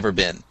thing that's ever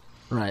been.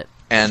 Right.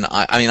 And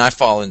I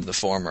fall into the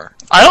former.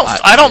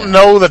 I don't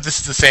know that this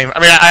is the same.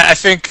 I mean, I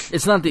think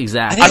it's not the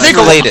exact. I think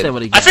related.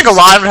 I think a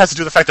lot of it has to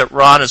do with the fact that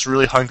Ron is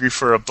really hungry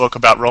for a book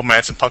about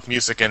romance and punk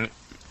music and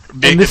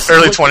being in his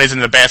early 20s in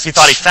the band. So he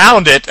thought he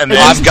found it, and then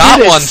I've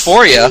got one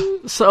for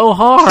you. So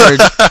hard,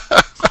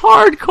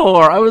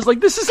 hardcore. I was like,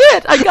 "This is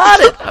it! I got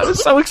it!" I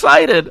was so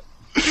excited.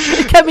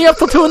 It kept me up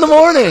till 2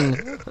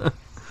 a.m.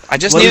 I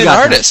just need an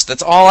artist.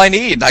 That's all I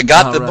need. I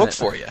got the book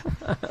for you.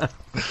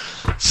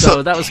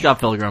 So that was Scott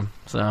Pilgrim.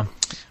 So.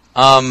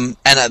 And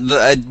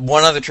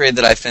one other trade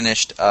that I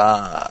finished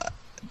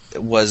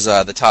was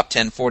the top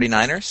 10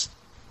 49ers.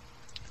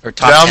 or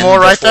top Did 10 Alan Moore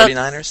write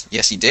 49ers.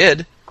 Yes, he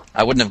did.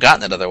 I wouldn't have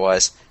gotten it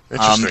otherwise.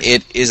 Interesting.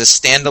 It is a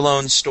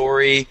standalone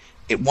story.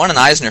 It won an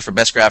Eisner for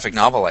Best Graphic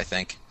Novel, I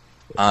think.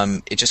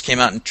 It just came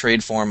out in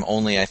trade form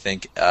only, I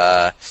think.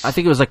 I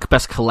think it was like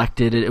Best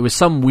Collected. It was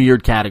some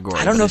weird category.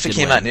 I don't know if it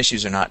came out in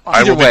issues or not.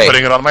 I will be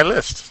putting it on my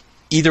list.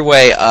 Either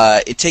way,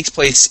 it takes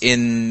place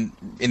in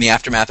the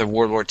aftermath of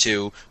World War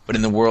II, but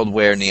in the world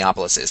where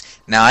Neapolis is.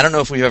 Now, I don't know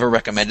if we've ever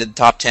recommended the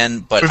top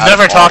 10, but... We've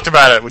never talked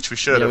about it, which we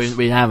should have.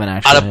 We haven't,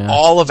 actually. Out of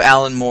all of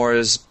Alan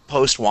Moore's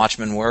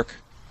post-Watchmen work...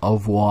 Au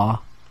revoir.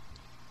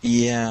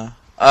 Yeah.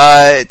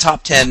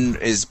 Top 10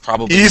 is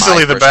probably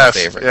easily my the best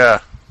favorite. Yeah.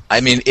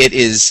 I mean, it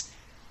is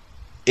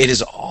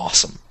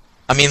awesome.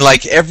 I mean,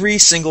 like, every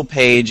single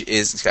page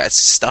it's got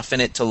stuff in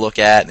it to look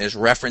at, and there's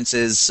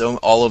references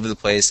all over the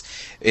place.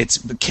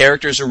 The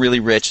characters are really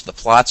rich, the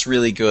plot's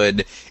really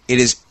good, it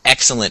is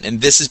excellent,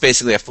 and this is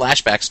basically a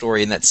flashback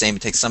story in that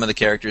it takes some of the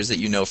characters that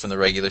you know from the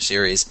regular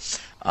series,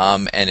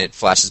 and it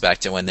flashes back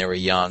to when they were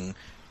young.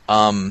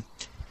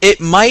 It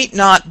might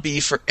not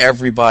be for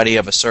everybody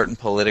of a certain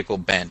political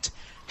bent.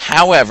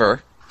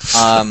 However,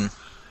 I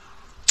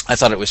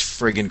thought it was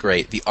friggin'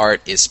 great. The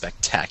art is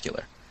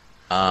spectacular.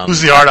 Who's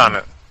the art on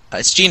it?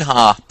 It's Gene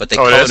Ha, but they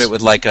colored it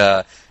with like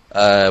a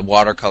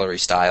watercolory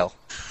style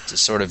to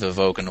sort of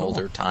evoke an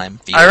older time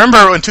feel. I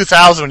remember in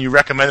 2000 when you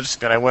recommended it to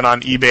me, and I went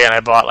on eBay and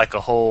I bought like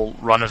a whole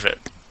run of it.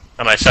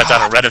 And I sat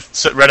down and read it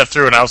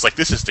through, and I was like,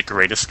 "This is the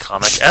greatest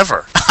comic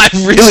ever."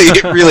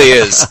 It really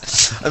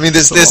is. I mean,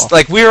 this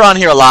like we're on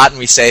here a lot and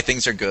we say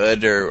things are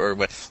good or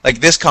what.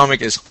 Like this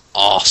comic is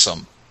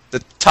awesome.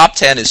 The top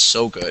 10 is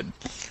so good.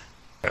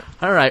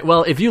 All right.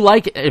 Well, if you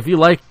like,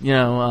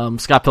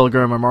 Scott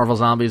Pilgrim or Marvel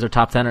Zombies or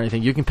Top 10 or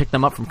anything, you can pick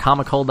them up from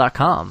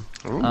comichole.com,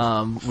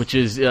 which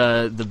is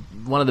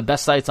one of the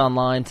best sites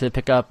online to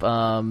pick up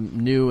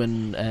new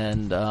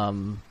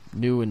and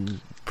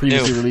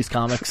previously released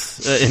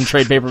comics in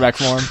trade paperback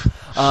form.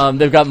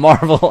 They've got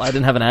Marvel. I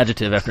didn't have an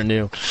adjective after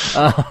new.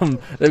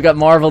 They've got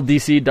Marvel,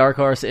 DC, Dark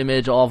Horse,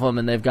 Image, all of them,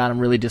 and they've got them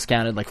really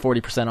discounted, like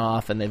 40%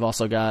 off. And they've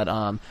also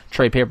got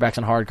trade paperbacks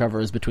and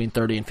hardcovers between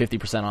 30 and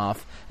 50%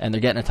 off. And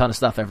they're getting a ton of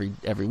stuff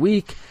every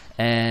week.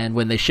 And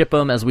when they ship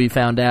them, as we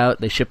found out,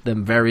 they ship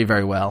them very,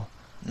 very well.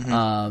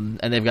 Mm-hmm.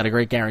 And they've got a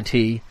great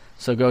guarantee.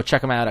 So go check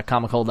them out at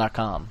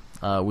comichole.com.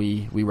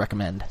 We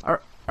recommend. All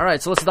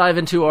right, so let's dive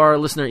into our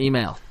listener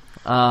email.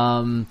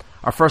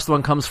 Our first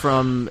one comes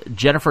from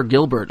Jennifer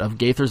Gilbert of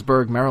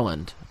Gaithersburg,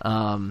 Maryland,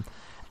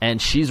 and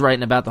she's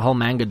writing about the whole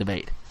manga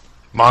debate.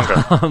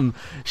 Manga.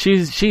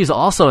 She's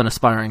also an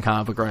aspiring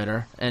comic book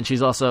writer, and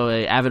she's also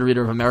an avid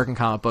reader of American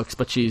comic books,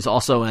 but she's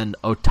also an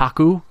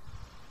otaku.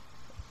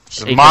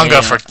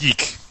 Manga for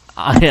geek.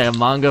 Yeah,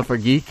 manga for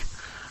geek.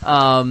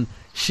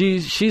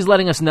 She's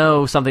letting us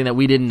know something that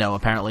we didn't know,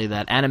 apparently,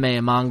 that anime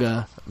and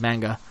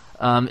manga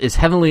is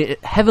heavily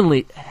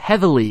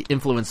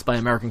influenced by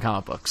American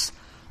comic books.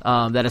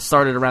 That it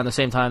started around the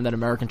same time that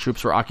American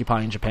troops were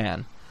occupying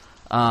Japan.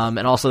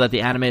 And also that the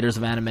animators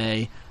of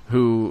anime,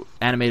 who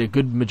animate a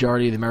good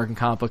majority of the American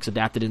comic books,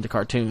 adapted into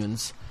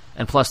cartoons.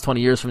 And plus, 20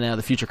 years from now,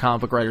 the future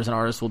comic book writers and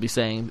artists will be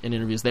saying in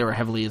interviews they were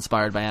heavily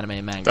inspired by anime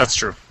and manga. That's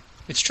true.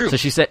 It's true. So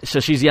she's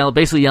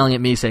basically yelling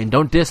at me saying,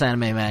 "Don't diss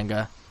anime and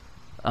manga,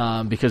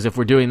 because if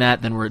we're doing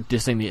that, then we're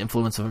dissing the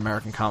influence of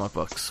American comic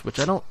books," which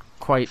I don't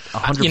quite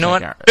 100%. You know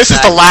what? This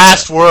is the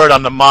last word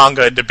on the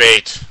manga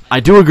debate. I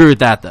do agree with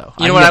that, though.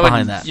 You know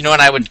what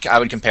I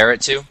would compare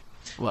it to?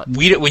 What?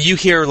 When you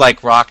hear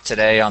like rock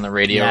today on the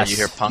radio, Yes. or you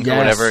hear punk Yes. or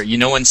whatever,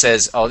 no one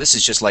says, "Oh, this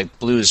is just like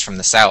blues from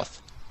the South."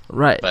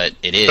 Right. But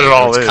it is. But it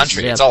all it's is.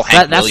 country. Yeah, It's all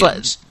Hank that's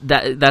Williams.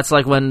 That's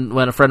like when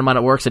a friend of mine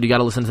at work said, "You got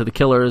to listen to the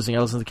Killers," and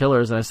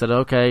I said,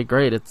 "Okay,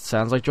 great. It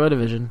sounds like Joy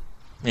Division."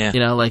 Yeah.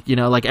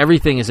 Like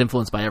everything is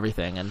influenced by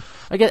everything, and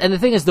the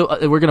thing is,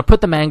 we're going to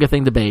put the manga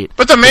thing debate.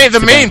 But the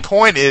main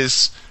point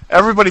is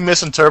everybody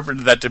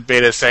misinterpreted that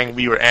debate as saying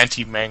we were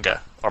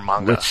anti-manga or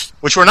manga,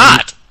 which we're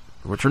not.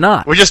 Which we're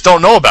not. We just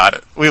don't know about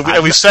it.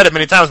 We've said it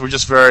many times. We're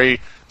just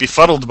very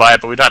befuddled by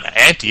it, but we're not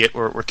anti it.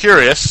 We're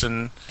curious,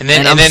 and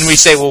then we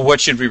say, well,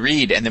 what should we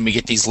read? And then we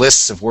get these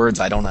lists of words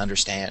I don't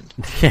understand.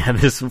 Yeah,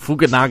 this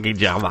Fukunaga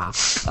Java.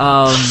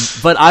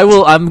 But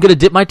I'm going to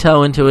dip my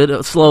toe into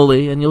it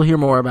slowly, and you'll hear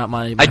more about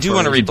my I do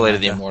want to read Blade of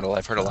the Immortal.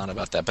 I've heard a lot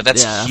about that, but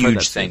that's a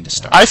huge thing to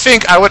start. I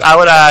think I would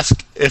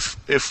ask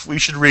if we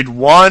should read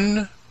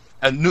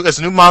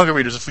as new manga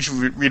readers, if we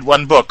should read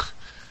one book.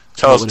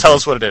 Tell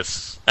us what it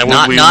is. And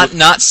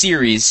not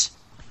series.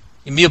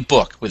 Give me a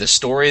book with a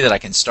story that I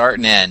can start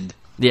and end.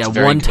 Yeah,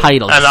 one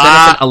title. And send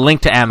us a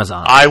link to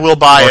Amazon. I will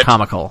buy it.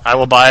 Comical. I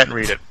will buy it and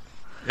read it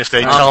if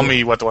they tell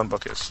me what the one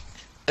book is.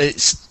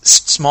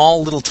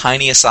 Small little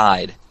tiny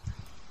aside.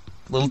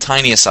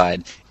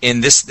 In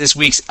this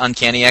week's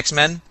Uncanny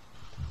X-Men,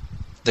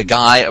 the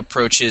guy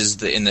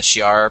approaches in the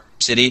Shi'ar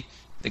city.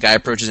 The guy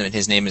approaches him, and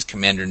his name is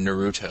Commander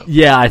Naruto.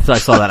 Yeah, I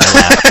saw that.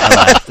 I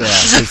laughed.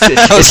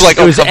 Yeah. I was like,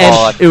 oh, come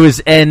on. It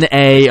was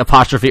N-A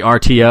apostrophe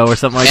R-T-O or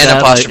something like that.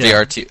 N apostrophe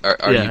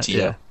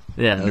R-U-T-O.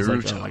 Yeah, I was like,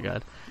 Naruto. oh my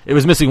god. It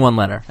was missing one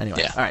letter. Anyway.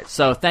 Yeah. All right.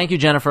 So thank you,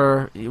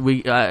 Jennifer.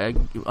 We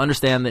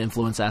understand the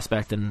influence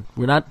aspect, and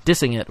we're not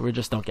dissing it. We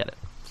just don't get it.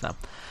 So,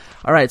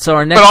 all right. So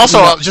our next. But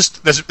also,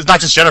 it's not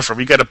just Jennifer.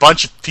 We got a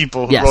bunch of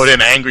people who Yes. wrote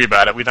in angry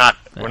about it. We're not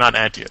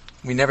anti it.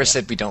 We never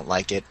said we don't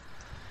like it.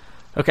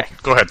 Okay.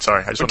 Go ahead.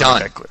 Sorry, I just We're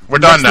want to make done. that clear. We're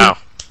done now.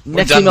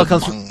 We're done with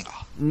manga.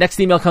 Next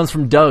email comes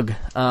from Doug.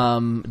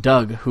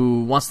 Doug,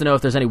 who wants to know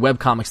if there's any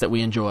webcomics that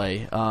we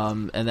enjoy,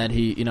 and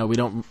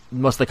that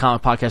most of the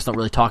comic podcasts don't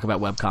really talk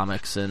about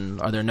webcomics, and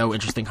are there no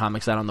interesting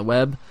comics out on the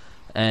web?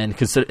 And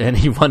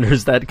he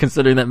wonders that,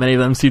 considering that many of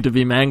them seem to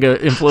be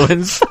manga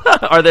influenced,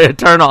 are they a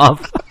turn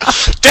off?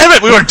 Damn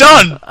it, we were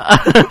done!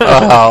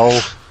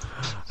 Oh.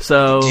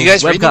 So, Do you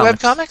guys read the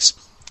webcomics?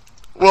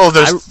 Well,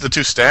 there's the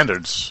two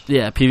standards.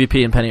 Yeah,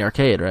 PvP and Penny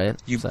Arcade, right?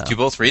 You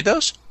both read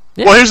those?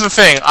 Yeah. Well, here's the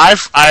thing.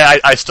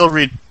 I still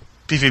read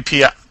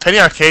PvP. Penny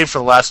Arcade for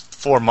the last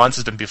 4 months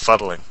has been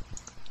befuddling.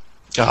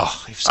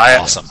 Oh, it's I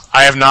awesome.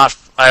 I have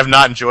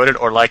not enjoyed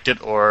it or liked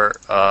it or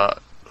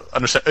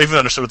understood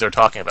what they were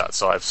talking about.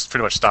 So I've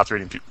pretty much stopped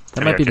reading Penny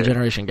That might be the Arcade.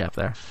 generation gap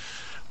there.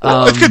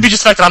 Well, it could be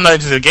just the fact that I'm not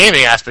into the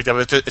gaming aspect of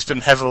it. It's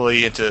been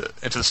heavily into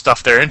the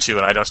stuff they're into,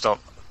 and I just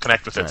don't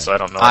connect with it, so I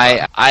don't know.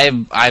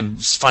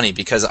 It's funny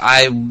because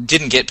I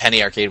didn't get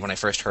Penny Arcade when I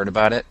first heard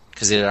about it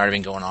because it had already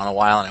been going on a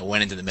while, and I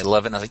went into the middle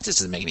of it, and I was like, this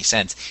doesn't make any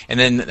sense. And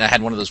then I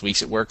had one of those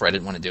weeks at work where I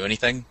didn't want to do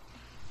anything,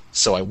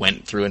 so I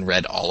went through and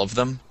read all of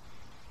them,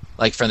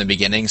 like from the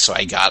beginning, so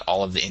I got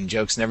all of the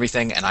in-jokes and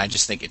everything, and I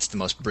just think it's the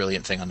most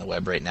brilliant thing on the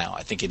web right now.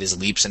 I think it is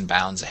leaps and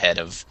bounds ahead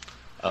of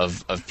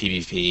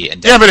PvP.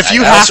 And yeah, but if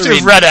you I have also to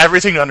have read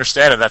everything to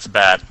understand it, that's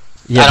bad.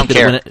 Yeah, I don't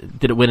care.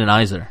 Did it win an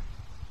Eisner?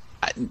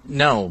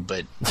 No,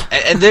 but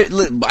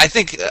I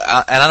think, and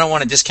I don't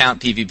want to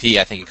discount PvP.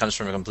 I think it comes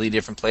from a completely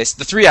different place.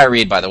 The three I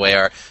read, by the way,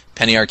 are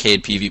Penny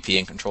Arcade, PvP,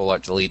 and Control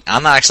Alt Delete.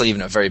 I'm not actually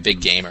even a very big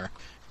gamer,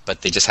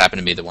 but they just happen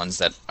to be the ones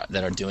that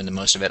are doing the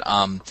most of it.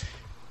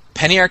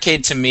 Penny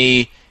Arcade, to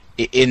me,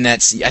 in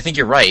that, I think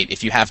you're right.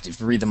 If you have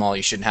to read them all,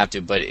 you shouldn't have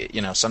to. But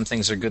some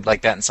things are good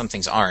like that, and some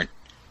things aren't.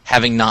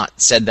 Having not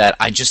said that,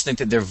 I just think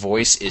that their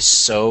voice is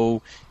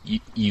so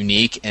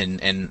unique,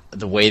 and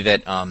the way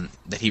that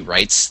that he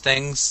writes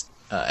things.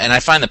 And I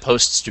find the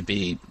posts to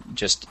be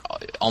just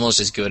almost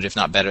as good, if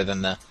not better,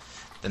 than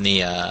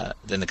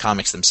the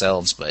comics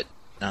themselves. But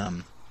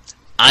I'm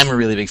a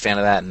really big fan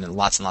of that, and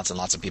lots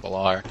of people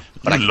are.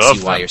 But I can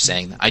see why you're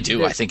saying that. I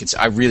do.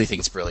 I really think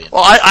it's brilliant.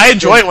 Well, I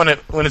enjoy it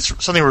when it's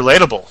something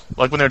relatable,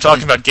 like when they're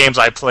talking about games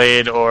I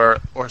played or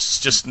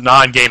just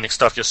non-gaming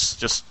stuff,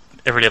 just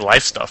everyday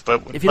life stuff.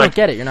 But if you don't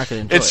get it, you're not going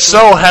to enjoy it. It's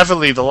so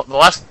heavily the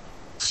last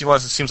few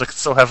months. It seems like it's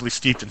so heavily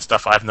steeped in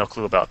stuff I have no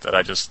clue about that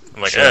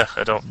I'm like, Sure.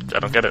 I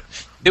don't get it.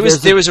 There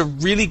was a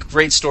really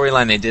great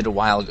storyline they did a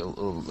while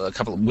ago,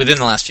 within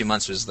the last few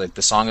months, was like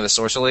the Song of the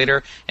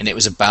Sorcerer, and it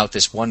was about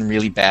this one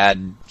really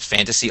bad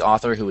fantasy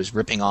author who was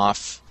ripping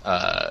off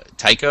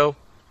Tycho.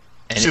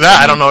 And See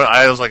that? I don't know.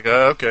 I was like,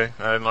 okay,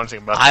 I didn't know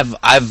anything about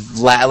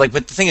that.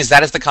 But the thing is,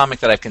 that is the comic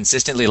that I've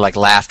consistently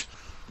laughed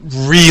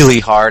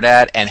really hard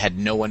at and had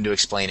no one to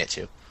explain it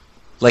to.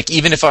 Like,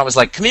 even if I was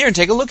like, come here and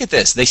take a look at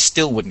this, they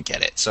still wouldn't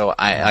get it. So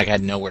I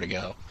had nowhere to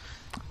go.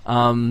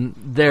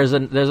 There's a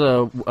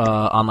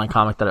online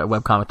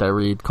web comic that I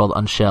read called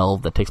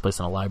Unshelved that takes place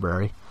in a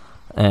library,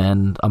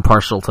 and I'm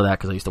partial to that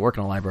because I used to work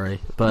in a library.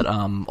 But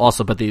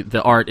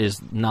the art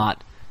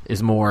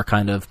is more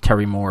kind of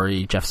Terry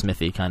Moore-y, Jeff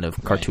Smithy kind of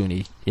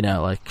cartoony,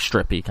 like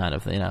strippy kind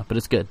of, But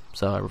it's good,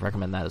 so I would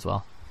recommend that as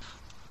well.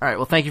 All right,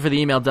 well, thank you for the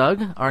email,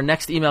 Doug. Our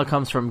next email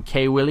comes from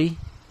K Willie.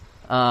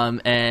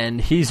 And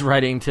he's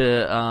writing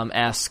to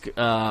ask.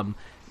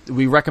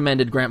 We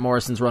recommended Grant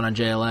Morrison's run on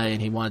JLA,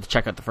 and he wanted to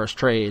check out the first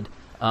trade,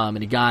 and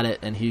he got it.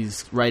 And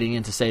he's writing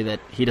in to say that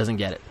he doesn't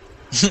get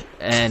it,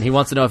 and he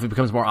wants to know if it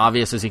becomes more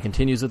obvious as he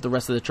continues with the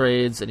rest of the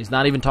trades. And he's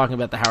not even talking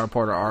about the Howard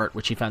Porter art,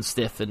 which he found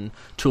stiff and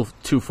too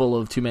full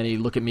of too many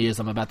 "look at me as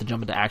I'm about to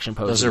jump into action"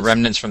 poses. Those are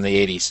remnants from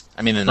the 80s.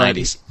 I mean, the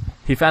 90s.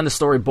 He found the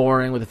story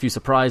boring with a few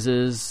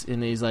surprises,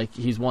 and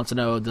he wants to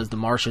know, does the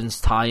Martians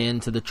tie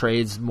into the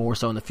trades more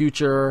so in the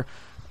future?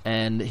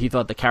 And he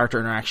thought the character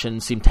interaction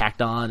seemed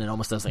tacked on and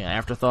almost as like an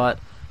afterthought.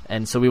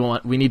 And so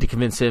we need to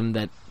convince him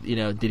that,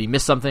 did he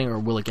miss something or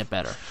will it get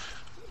better?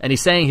 And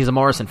he's saying he's a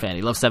Morrison fan.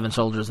 He loves Seven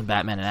Soldiers and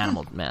Batman and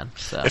Animal Man.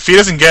 So. If he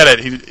doesn't get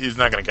it, he's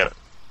not going to get it.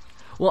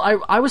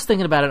 Well, I was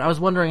thinking about it. I was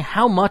wondering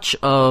how much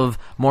of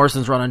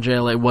Morrison's run on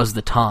JLA was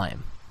the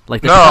time.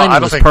 Like, the timing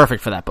was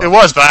perfect for that book. It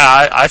was, but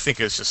I think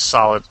it's just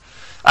solid.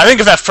 I think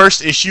if that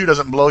first issue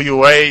doesn't blow you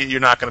away, you're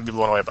not going to be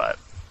blown away by it.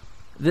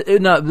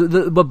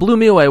 What blew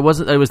me away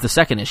wasn't. It was the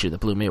second issue that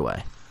blew me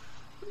away.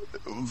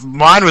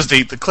 Mine was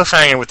the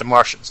cliffhanger with the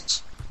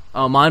Martians.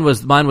 Oh, mine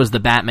was the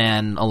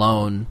Batman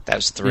alone. That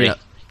was 3.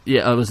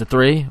 Yeah. Was it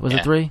 3? Was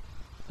it 3?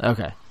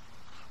 Okay.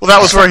 Well, that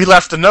was where he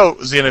left the note. It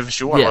was the end of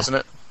issue 1, wasn't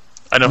it?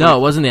 I know. No,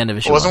 it wasn't the end of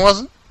issue. It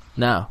wasn't.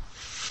 No,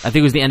 I think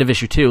it was the end of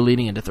issue 2,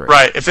 leading into 3.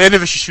 Right. If the end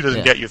of issue 2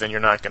 doesn't get you, then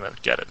you're not going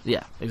to get it.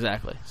 Yeah,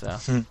 exactly. So.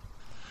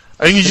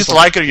 I think you just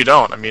like it or you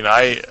don't. I mean,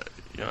 I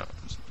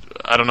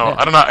don't know. Yeah.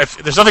 I don't know if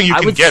there's nothing you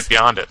can get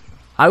beyond it.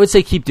 I would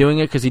say keep doing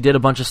it because he did a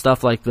bunch of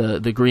stuff like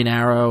the Green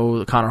Arrow,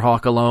 the Connor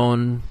Hawk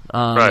Alone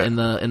in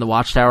the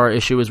Watchtower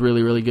issue was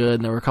really, really good,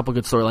 and there were a couple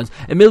good storylines.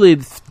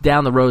 Admittedly,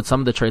 down the road, some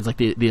of the trades, like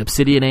the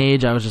Obsidian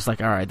Age, I was just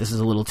like, all right, this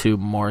is a little too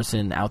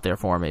Morrison out there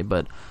for me,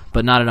 but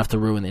not enough to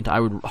ruin the entire. I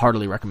would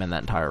heartily recommend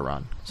that entire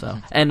run. So,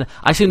 and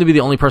I seem to be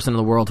the only person in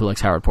the world who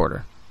likes Howard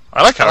Porter.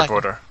 I like Howard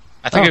Porter.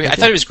 I thought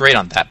he was great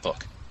on that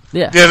book.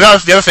 Yeah. The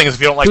other thing is,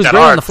 if you don't like he was that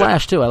great art, on the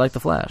Flash too. I like the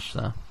Flash.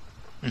 So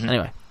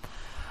anyway,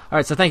 all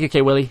right. So thank you,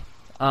 K. Willie.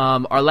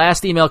 Our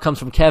last email comes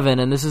from Kevin,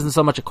 and this isn't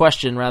so much a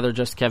question, rather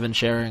just Kevin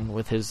sharing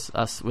with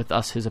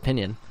us his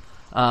opinion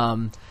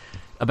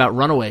about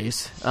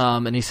Runaways.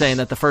 And he's saying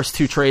that the first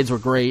 2 trades were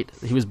great.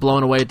 He was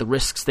blown away at the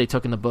risks they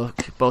took in the book,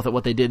 both at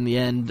what they did in the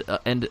end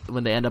and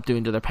when they end up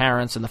doing to their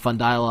parents and the fun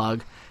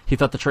dialogue. He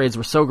thought the trades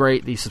were so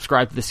great that he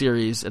subscribed to the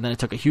series, and then it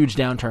took a huge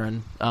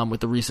downturn with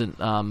the recent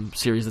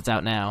series that's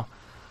out now.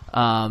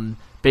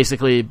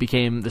 Basically, the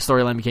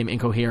storyline became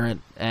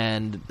incoherent,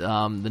 and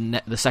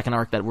the second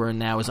arc that we're in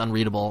now is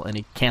unreadable, and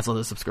he canceled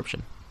his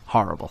subscription.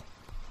 Horrible.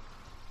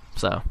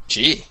 So,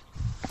 gee,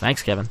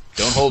 thanks, Kevin.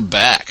 Don't hold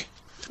back.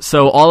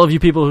 So, all of you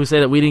people who say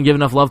that we didn't give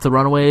enough love to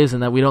Runaways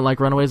and that we don't like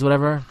Runaways,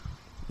 whatever,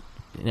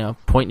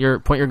 point your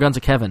guns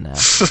at Kevin now.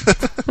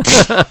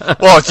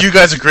 Well, do you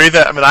guys agree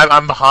that? I mean,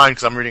 I'm behind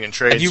because I'm reading in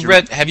trades.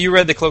 Have you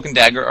read the Cloak and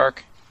Dagger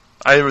arc?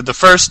 I read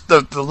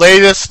the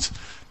latest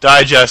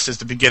digest is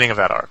the beginning of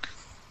that arc.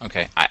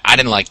 Okay, I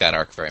didn't like that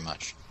arc very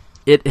much.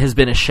 It has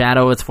been a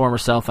shadow of its former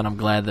self, and I'm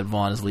glad that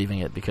Vaughn is leaving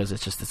it because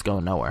it's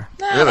going nowhere.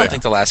 I don't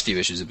think the last few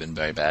issues have been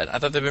very bad. I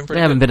thought they've been pretty.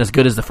 They haven't been as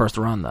good as the first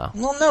run, though.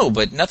 Well, no,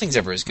 but nothing's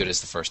ever as good as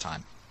the first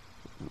time.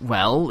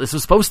 Well, this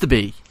was supposed to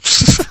be.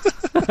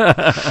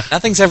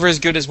 Nothing's ever as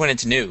good as when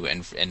it's new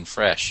and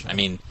fresh. I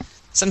mean,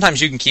 sometimes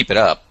you can keep it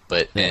up,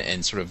 but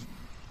and sort of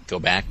go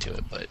back to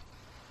it, but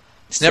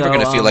it's never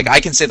going to feel like I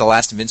can say the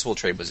last Invincible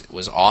trade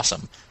was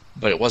awesome,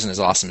 but it wasn't as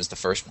awesome as the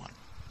first one.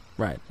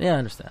 Right. Yeah, I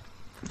understand.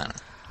 I don't know.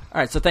 All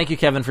right, so thank you,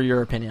 Kevin, for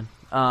your opinion.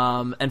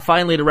 And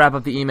finally, to wrap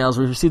up the emails,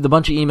 we've received a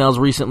bunch of emails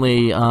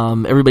recently.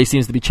 Everybody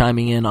seems to be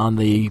chiming in on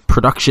the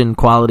production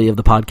quality of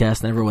the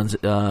podcast and everyone's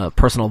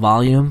personal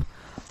volume.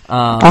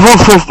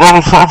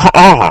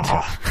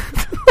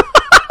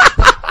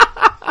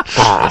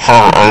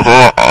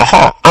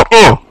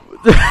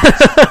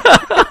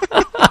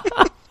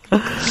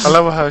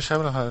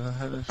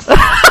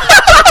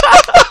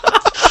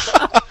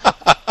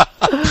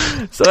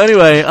 So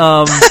anyway,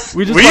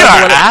 we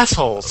are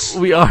assholes.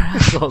 We are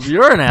assholes.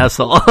 You're an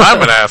asshole.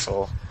 I'm an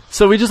asshole.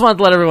 So we just wanted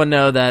to let everyone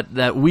know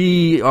that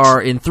we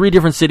are in 3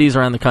 different cities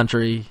around the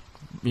country.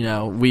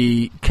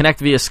 We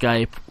connect via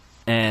Skype,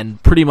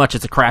 and pretty much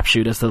it's a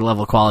crapshoot as to the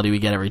level of quality we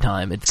get every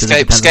time.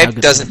 Skype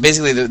doesn't.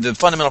 Basically, the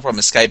fundamental problem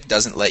is Skype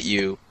doesn't let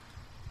you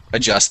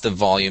adjust the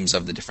volumes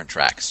of the different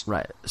tracks.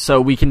 Right. So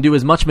we can do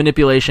as much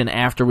manipulation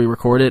after we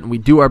record it, and we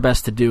do our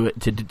best to do it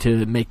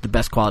to make the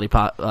best quality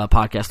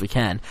podcast we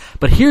can.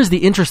 But here's the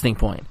interesting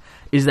point,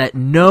 is that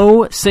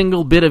no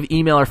single bit of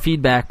email or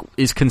feedback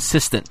is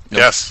consistent.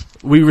 Yes.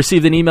 We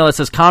received an email that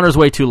says Connor's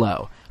way too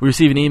low. We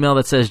receive an email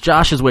that says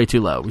Josh is way too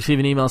low. We receive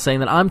an email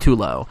saying that I'm too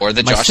low. Or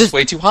that Josh is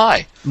way too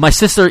high. My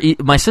sister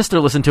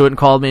listened to it and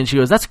called me, and she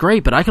goes, "That's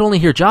great, but I can only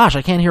hear Josh.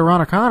 I can't hear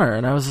Ron or Connor."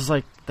 And I was just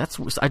like,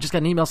 I just got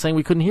an email saying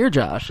we couldn't hear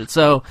Josh. And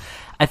so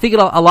I think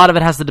a lot of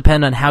it has to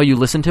depend on how you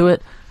listen to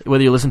it,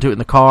 whether you listen to it in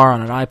the car,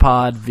 on an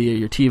iPod, via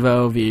your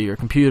TiVo, via your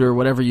computer,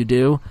 whatever you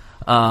do.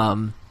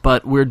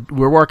 But we're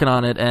working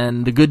on it,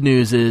 and the good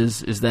news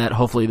is that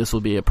hopefully this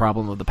will be a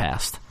problem of the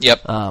past.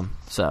 Yep.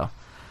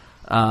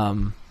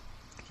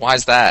 Why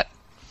is that?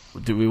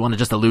 Do we want to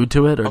just allude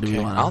to it, or okay, do we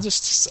want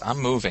to... I'm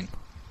moving.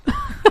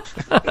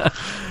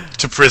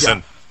 To prison.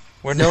 Yeah.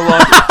 We're no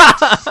longer...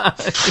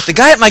 The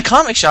guy at my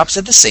comic shop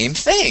said the same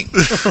thing.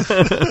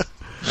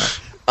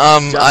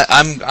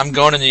 I'm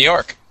going to New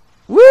York.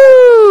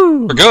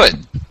 Woo! For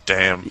good.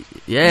 Damn.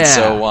 Yeah. And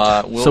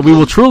so we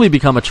will truly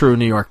become a true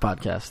New York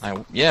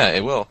podcast. Yeah,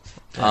 it will.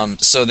 Yeah.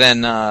 So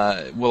then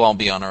we'll all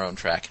be on our own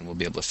track, and we'll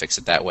be able to fix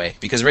it that way.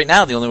 Because right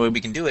now, the only way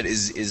we can do it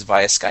is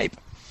via Skype.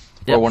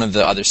 Or one of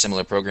the other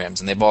similar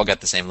programs, and they've all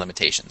got the same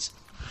limitations.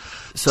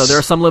 So there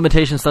are some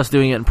limitations to us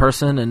doing it in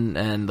person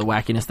and the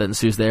wackiness that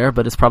ensues there,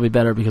 but it's probably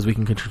better because we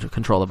can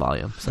control the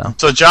volume.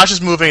 So Josh is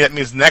moving. That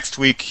means next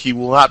week he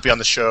will not be on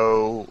the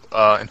show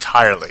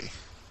entirely.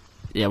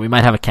 Yeah, we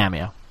might have a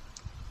cameo.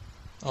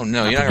 Oh,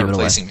 no, you're not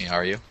replacing me,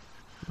 are you?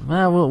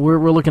 Well,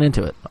 we're looking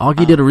into it.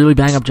 Augie did a really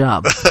bang-up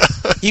job.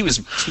 He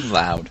was too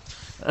loud.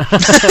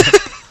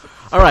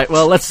 All right,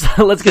 well, let's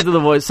get to the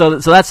voice. So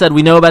that said,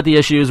 we know about the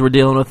issues. We're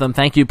dealing with them.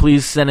 Thank you.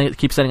 Please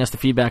keep sending us the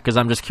feedback because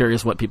I'm just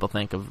curious what people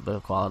think of the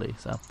quality.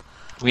 So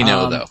we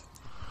know, though.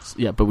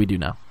 Yeah, but we do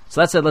know. So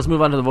that said, let's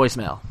move on to the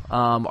voicemail.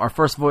 Our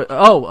first voice...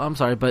 Oh, I'm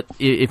sorry, but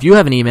if you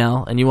have an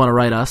email and you want to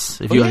write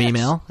us, if you have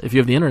email, if you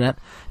have the internet,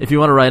 if you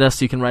want to write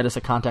us, you can write us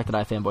at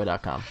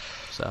contact@ifanboy.com.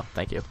 So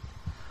thank you.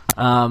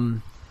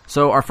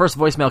 So our first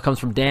voicemail comes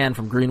from Dan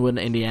from Greenwood,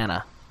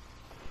 Indiana.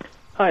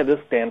 Hi, this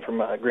is Dan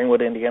from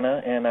Greenwood,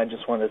 Indiana, and I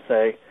just wanted to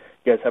say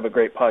you guys have a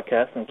great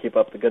podcast and keep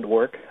up the good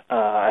work.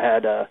 I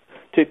had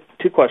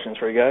two questions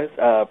for you guys.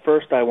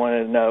 First, I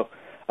wanted to know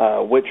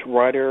which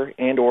writer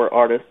and or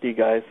artist do you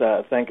guys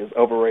think is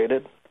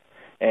overrated?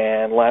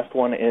 And last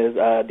one is,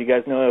 do you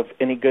guys know of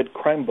any good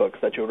crime books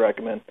that you would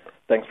recommend?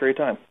 Thanks for your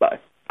time. Bye.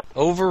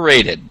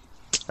 Overrated.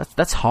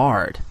 That's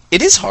hard.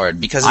 It is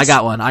hard because I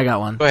got one.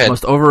 Go ahead.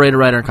 Most overrated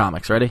writer in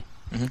comics. Ready?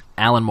 Mm-hmm.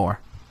 Alan Moore.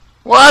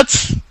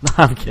 What?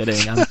 I'm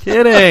kidding. I'm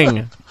kidding.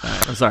 Right,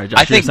 I'm sorry,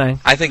 Josh. You were saying?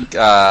 I think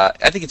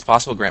it's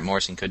possible Grant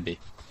Morrison could be.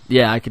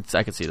 Yeah, I could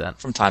see that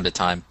from time to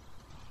time.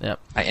 Yep.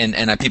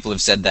 And people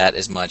have said that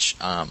as much.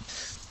 A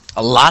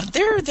lot.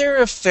 There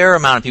are a fair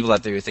amount of people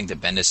out there who think that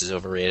Bendis is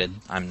overrated.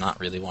 I'm not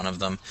really one of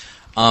them.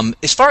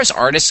 As far as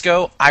artists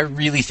go, I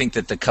really think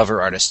that the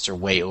cover artists are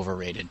way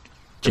overrated.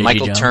 The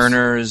Michael Jones.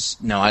 Turner's.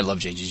 No, I love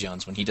J.G.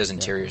 Jones. When he does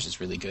interiors, it's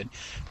really good.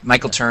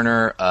 Michael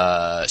Turner,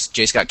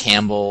 J. Scott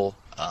Campbell.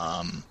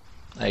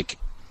 They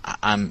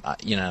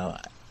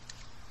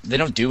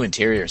don't do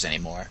interiors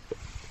anymore,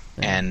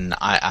 and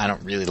I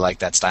don't really like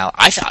that style.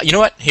 You know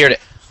what?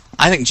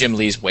 I think Jim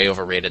Lee's way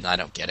overrated, and I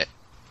don't get it.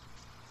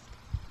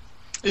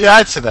 Yeah,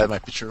 I'd say that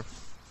might be true.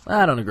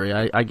 I don't agree.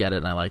 I get it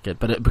and I like it,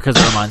 but because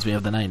it reminds me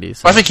of the 90s.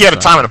 So, I think he had a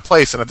time and a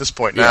place, and at this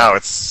point now,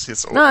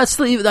 it's no, it's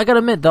still. I gotta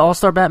admit, the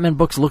All-Star Batman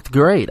books looked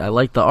great. I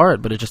liked the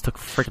art, but it just took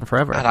freaking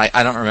forever. And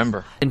I don't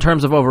remember. In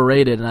terms of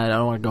overrated, and I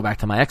don't want to go back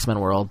to my X-Men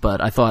world,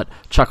 but I thought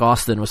Chuck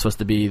Austin was supposed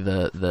to be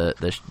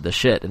the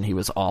shit, and he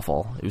was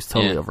awful. He was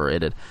totally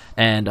overrated.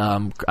 And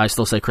I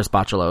still say Chris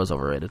Bachalo is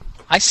overrated.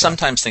 I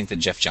sometimes think that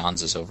Jeff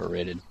Johns is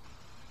overrated.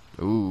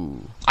 Ooh.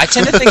 I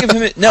tend to think of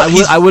him. No,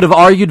 I would have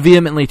argued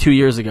vehemently 2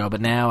 years ago, but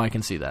now I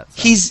can see that.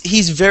 So.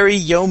 He's very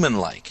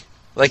yeoman-like.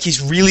 Like,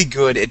 he's really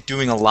good at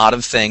doing a lot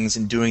of things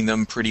and doing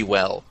them pretty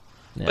well.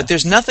 Yeah. But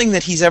there's nothing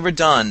that he's ever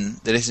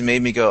done that has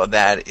made me go,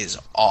 "That is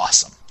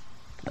awesome."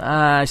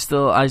 I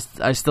still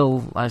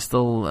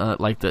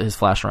like his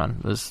Flash run.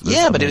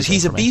 But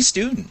he's a B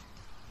student.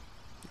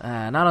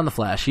 Not on the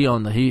Flash.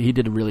 He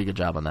did a really good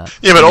job on that.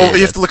 Yeah, but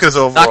you have to look at his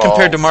overall. Not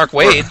compared to Mark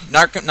Waid.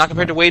 Not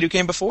compared to Waid, who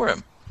came before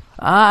him.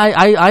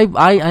 I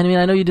mean,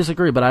 I know you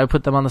disagree, but I would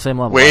put them on the same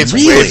level. Wade's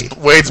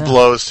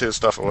blows his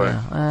stuff away.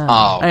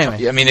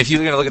 Anyway. I mean, if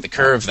you're going to look at the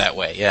curve that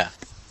way, yeah.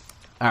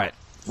 All right.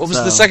 What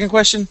was the second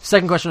question?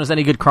 Second question was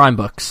any good crime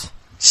books.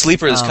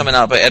 Sleeper is coming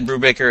out by Ed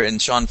Brubaker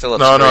and Sean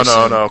Phillips.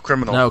 No.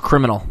 Criminal. No,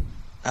 Criminal.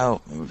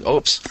 Oh,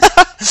 oops.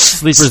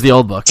 Sleeper's the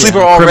old book. Sleeper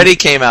already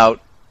came out.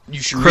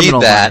 You should Criminal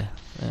read that.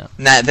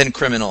 Yeah. Then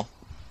Criminal.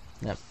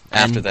 Yep.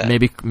 After and that.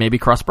 Maybe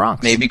Cross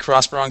Bronx. Maybe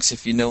Cross Bronx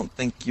if you don't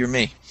think you're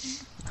me.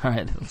 All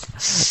right.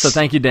 So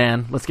thank you,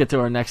 Dan. Let's get to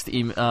our next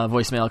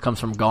voicemail. It comes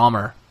from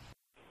Gomer.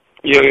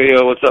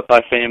 Yo, what's up,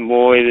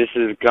 fanboy? This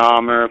is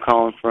Gomer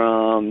calling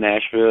from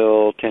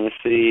Nashville,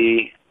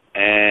 Tennessee.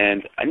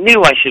 And I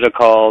knew I should have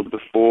called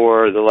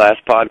before the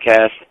last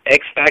podcast.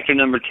 X Factor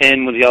number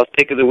 10 was y'all's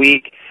pick of the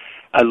week.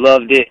 I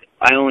loved it.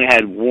 I only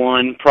had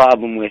one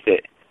problem with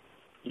it.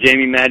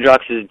 Jamie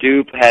Madrox's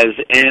dupe has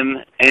M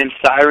and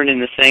Siren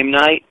in the same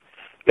night.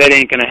 That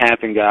ain't going to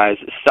happen, guys.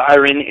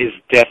 Siren is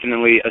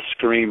definitely a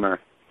screamer.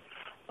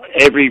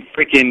 Every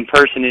freaking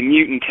person in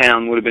Mutant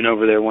Town would have been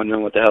over there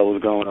wondering what the hell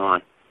was going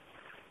on.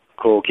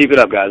 Cool. Keep it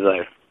up, guys.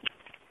 Later.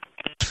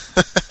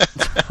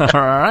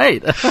 All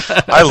right.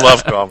 I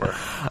love Gomer.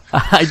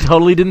 I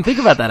totally didn't think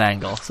about that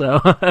angle.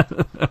 So,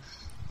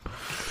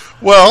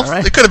 well,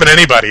 right. It could have been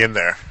anybody in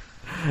there.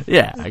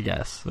 Yeah, I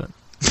guess.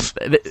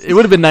 It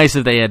would have been nice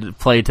if they had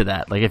played to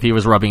that, like if he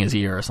was rubbing his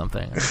ear or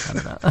something. I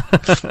don't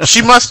know.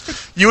 She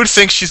must. You would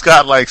think she's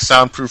got like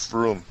soundproof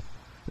room.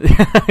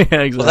 Yeah,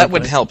 exactly. Well, that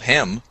wouldn't help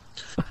him.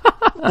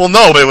 Well,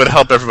 no, but it would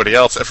help everybody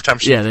else. Every time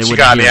she got in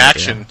the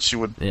action, yeah. she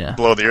would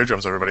blow the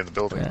eardrums of everybody in the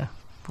building. Yeah.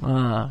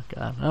 Oh,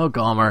 God. Oh,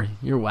 Gomer,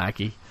 you're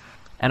wacky.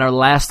 And our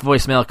last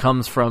voicemail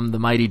comes from the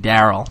mighty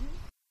Daryl.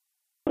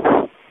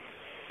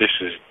 This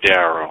is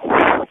Daryl.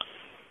 I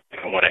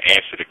want to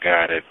answer the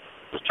guy that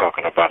was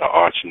talking about an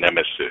arch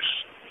nemesis.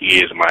 He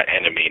is my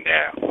enemy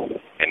now.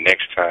 And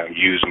next time,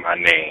 use my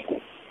name.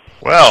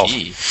 Well.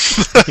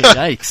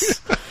 Yikes.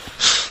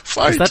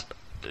 Fight.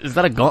 Is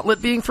that a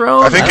gauntlet being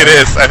thrown? I think it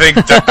is. I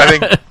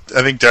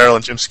think Daryl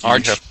and Jim Ski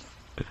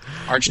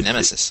arch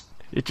nemesis.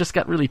 It just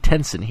got really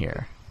tense in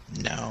here.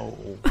 No.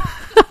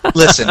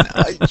 Listen,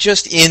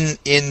 just in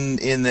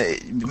the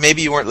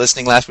maybe you weren't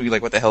listening last week.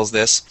 Like, what the hell's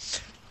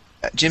this?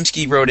 Jim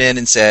Ski wrote in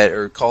and said,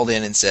 or called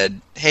in and said,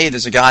 "Hey,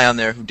 there's a guy on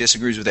there who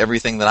disagrees with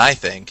everything that I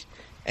think,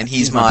 and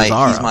he's my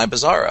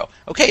Bizarro."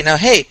 Okay, now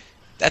hey,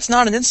 that's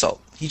not an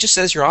insult. He just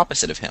says you're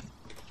opposite of him.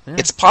 Yeah.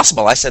 It's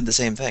possible I said the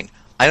same thing.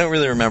 I don't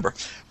really remember.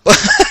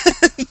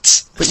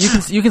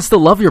 But you can still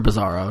love your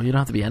Bizarro. You don't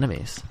have to be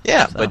enemies.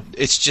 Yeah, so. But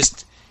it's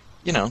just,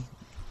 yeah,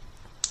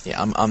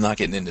 I'm not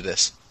getting into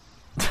this.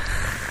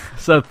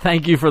 So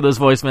thank you for those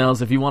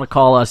voicemails. If you want to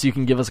call us, you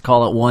can give us a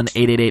call at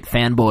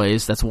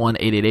 1-888-FANBOYS. That's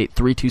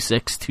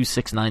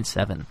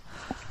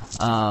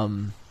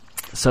 1-888-326-2697.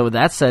 So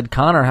that said,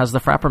 Connor, how's the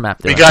Frapper map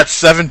doing? We got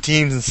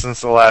 17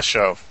 since the last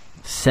show.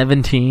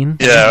 17?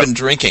 Yeah. You've been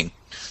drinking.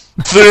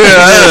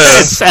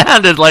 It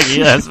sounded like he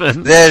has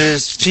been.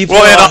 There's people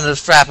on the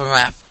Frapper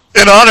map.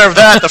 In honor of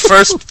that,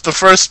 the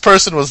first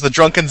person was the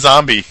drunken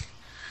zombie.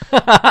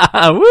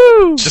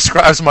 Woo!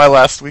 Describes my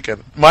last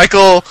weekend.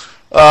 Michael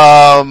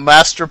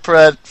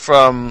Masterpred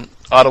from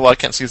Ottawa. I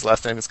can't see his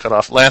last name. It's cut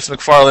off. Lance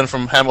McFarlane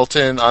from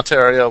Hamilton,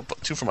 Ontario.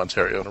 2 from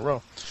Ontario in a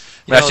row.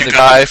 Matthew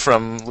Guy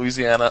from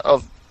Louisiana.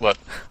 Oh, what?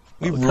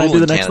 Can I do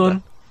the next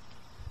one?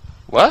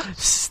 What?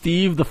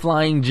 Steve the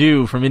Flying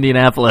Jew from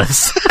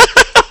Indianapolis.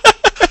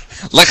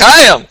 Like I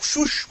am.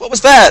 Whoosh, what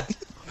was that?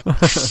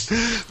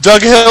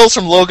 Doug Hills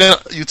from Logan,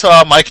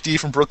 Utah. Mike D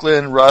from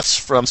Brooklyn. Russ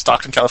from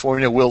Stockton,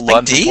 California. Will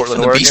Lund from Portland,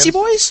 from the Oregon. Beastie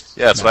Boys?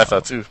 Yeah, that's what I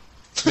thought too.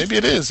 Maybe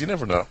it is. You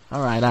never know.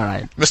 All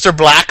right. Mr.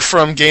 Black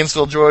from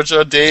Gainesville,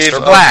 Georgia. Dave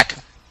Mr. Black.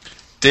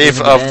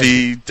 Dave of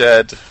the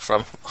Dead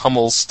from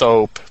Hummel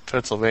Stowe,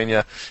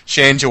 Pennsylvania.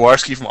 Shane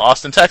Jaworski from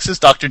Austin, Texas.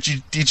 Dr.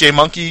 DJ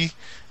Monkey,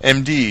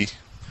 MD.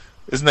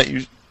 Isn't that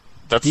you?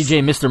 That's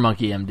DJ Mr.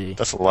 Monkey, MD.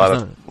 That's a lot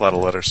of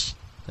letters.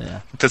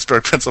 Yeah.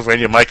 Pittsburgh,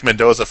 Pennsylvania. Mike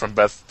Mendoza from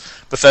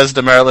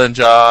Bethesda, Maryland.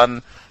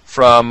 John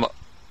from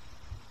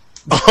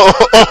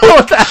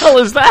What the hell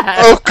is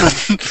that?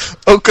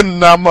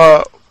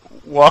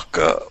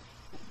 Okanamawaka.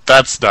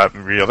 That's not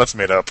real. That's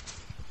made up.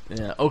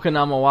 Yeah,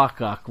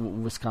 Okanamawaka,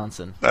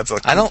 Wisconsin. That's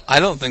I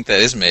don't think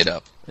that is made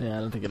up. Yeah,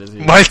 I don't think it is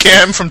either. Mike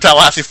M from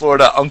Tallahassee,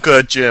 Florida.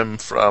 Unca Jim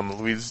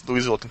from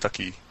Louisville,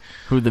 Kentucky.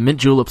 Who the mint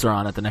juleps are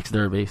on at the next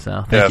derby,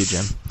 so thank you,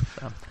 Jim.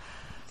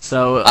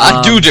 So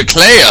I do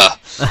declare.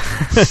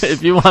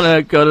 if you want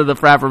to go to the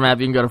Frapper map,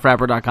 you can go to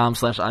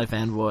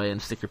frapper.com/ifanboy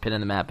and stick your pin in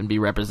the map and be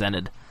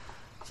represented.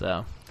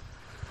 So,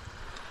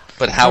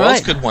 but how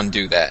else could one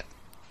do that?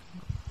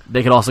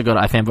 They could also go to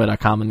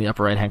ifanboy.com in the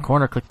upper right-hand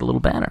corner, click the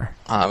little banner.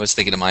 I was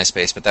thinking of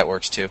MySpace, but that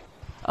works too.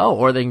 Oh,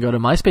 or they can go to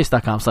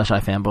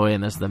myspace.com/ifanboy,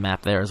 and there's the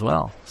map there as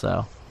well.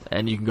 So,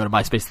 and you can go to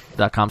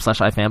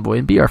myspace.com/ifanboy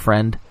and be our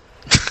friend.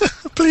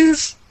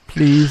 Please.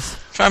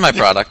 Try my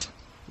product.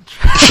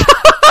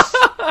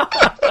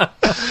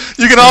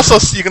 You can also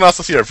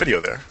see our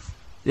video there.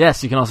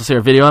 Yes, you can also see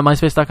our video at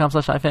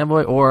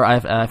myspace.com/ifanboy or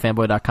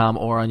ifanboy.com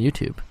or on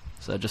YouTube.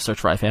 So just search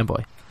for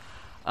ifanboy.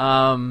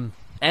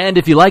 And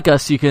if you like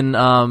us, you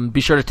can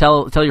be sure to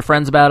tell your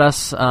friends about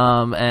us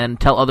and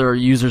tell other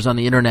users on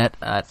the internet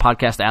at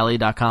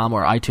podcastalley.com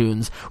or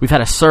iTunes. We've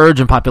had a surge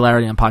in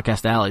popularity on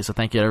Podcast Alley, so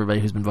thank you to everybody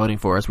who's been voting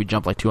for us. We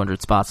jumped like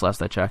 200 spots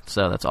last I checked,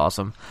 so that's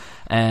awesome.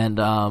 And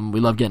we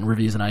love getting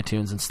reviews on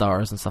iTunes and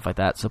stars and stuff like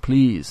that, so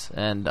please.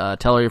 And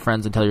tell all your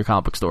friends and tell your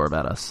comic book store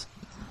about us.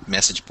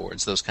 Message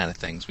boards, those kind of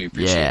things. We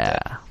appreciate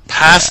that.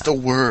 Pass the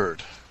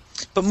word.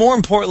 But more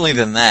importantly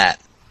than that,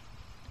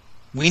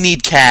 we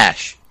need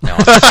cash. No,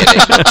 I'm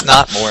kidding. It's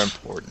not more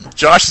important.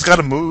 Josh has got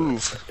to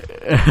move.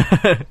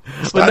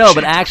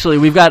 But actually,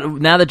 we've got,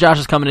 now that Josh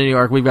is coming to New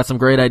York, we've got some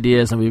great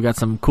ideas and we've got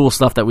some cool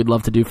stuff that we'd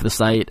love to do for the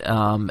site.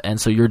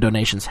 And so your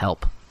donations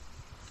help.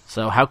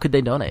 So how could they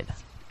donate?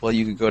 Well,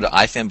 you could go to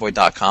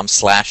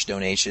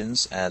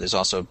ifanboy.com/donations. There's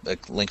also a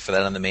link for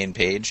that on the main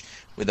page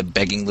with a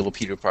begging little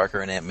Peter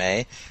Parker and Aunt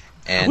May.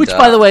 And, which,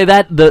 by the way,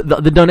 that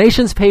the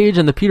donations page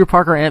and the Peter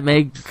Parker Aunt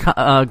May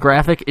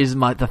graphic is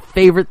the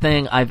favorite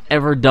thing I've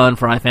ever done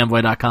for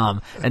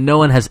ifanboy.com, and no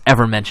one has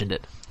ever mentioned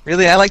it.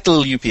 Really? I like the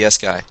little UPS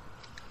guy.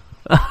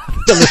 On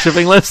the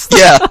shipping list?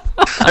 Yeah.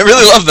 I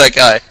really love that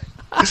guy.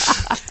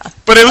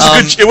 But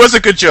it was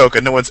a good joke,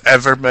 and no one's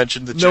ever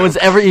mentioned the joke. No one's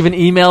ever even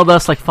emailed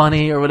us, like,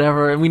 funny or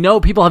whatever, and we know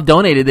people have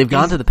donated. They've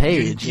gone to the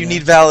page. You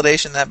need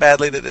validation that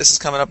badly that this is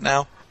coming up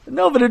now?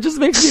 No, but it just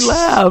makes me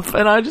laugh,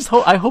 and I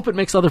hope it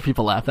makes other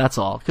people laugh. That's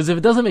all. Because if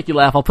it doesn't make you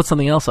laugh, I'll put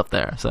something else up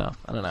there. So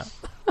I don't know.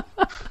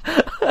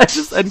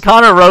 And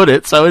Connor wrote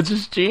it, so it's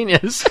just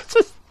genius.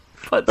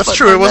 That's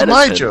true. It was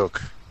my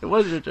joke. It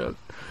was your joke.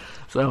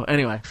 So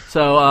anyway,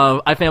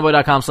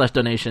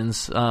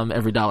 ifanboy.com/donations.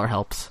 Every dollar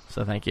helps.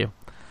 So thank you.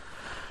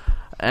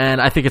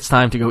 And I think it's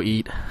time to go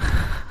eat.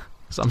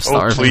 So I'm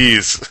starving. Oh,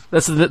 please.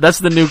 That's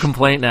the new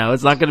complaint now.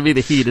 It's not going to be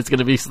the heat. It's going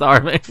to be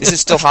starving. Is it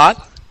still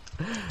hot?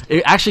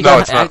 It actually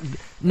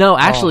No,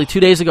 actually, 2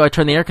 days ago I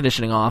turned the air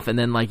conditioning off, and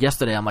then like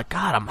yesterday I'm like,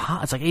 God, I'm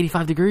hot. It's like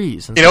 85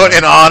 degrees. And you know what?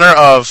 In honor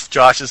of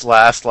Josh's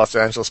last Los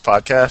Angeles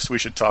podcast, we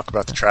should talk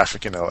about the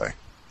traffic in LA.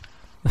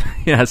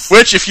 Yes.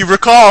 Which, if you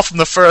recall from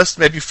the first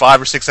maybe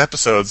 5 or 6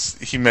 episodes,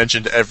 he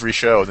mentioned every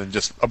show, then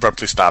just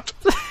abruptly stopped.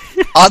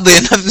 Oddly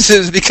enough, this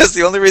is because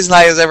the only reason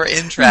I was ever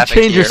in traffic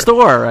you change your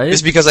store, right?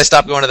 is because I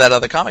stopped going to that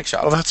other comic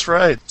shop. Oh, that's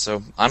right.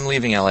 So I'm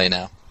leaving LA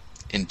now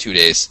in 2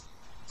 days,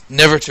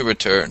 never to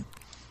return.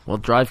 Well,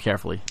 drive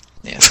carefully.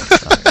 Yeah,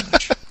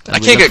 I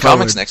can't get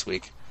comics next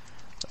week.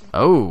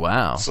 Oh,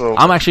 wow. So,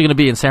 I'm actually going to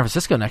be in San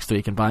Francisco next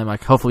week and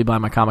hopefully buy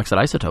my comics at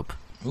Isotope.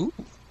 Ooh.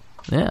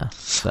 Yeah.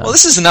 So. Well,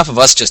 this is enough of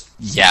us just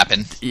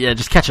yapping. Yeah,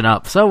 just catching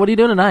up. So, what are you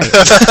doing tonight?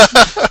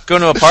 Going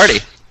to a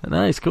party.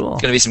 Nice, cool. Going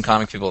to be some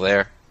comic people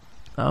there.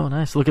 Oh,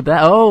 nice. Look at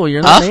that. Oh,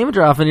 you're not name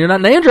dropping. You're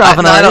not name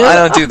dropping. I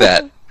don't do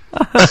that.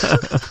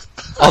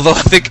 Although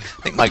I think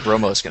Mike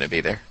Romo's going to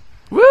be there.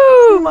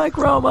 Woo, Mike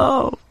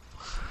Romo.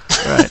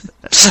 All right.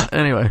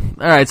 Anyway.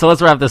 All right, so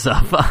let's wrap this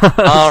up.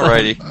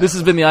 Alrighty. This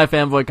has been the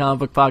iFanboy Comic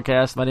Book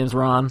Podcast. My name's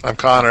Ron. I'm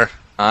Connor.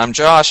 I'm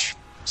Josh.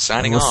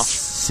 Signing off.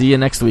 See you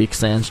next week.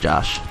 Sans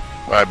Josh.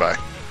 Bye-bye.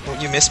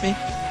 Won't you miss me?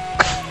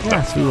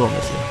 Yes, we will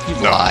miss you.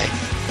 You lie.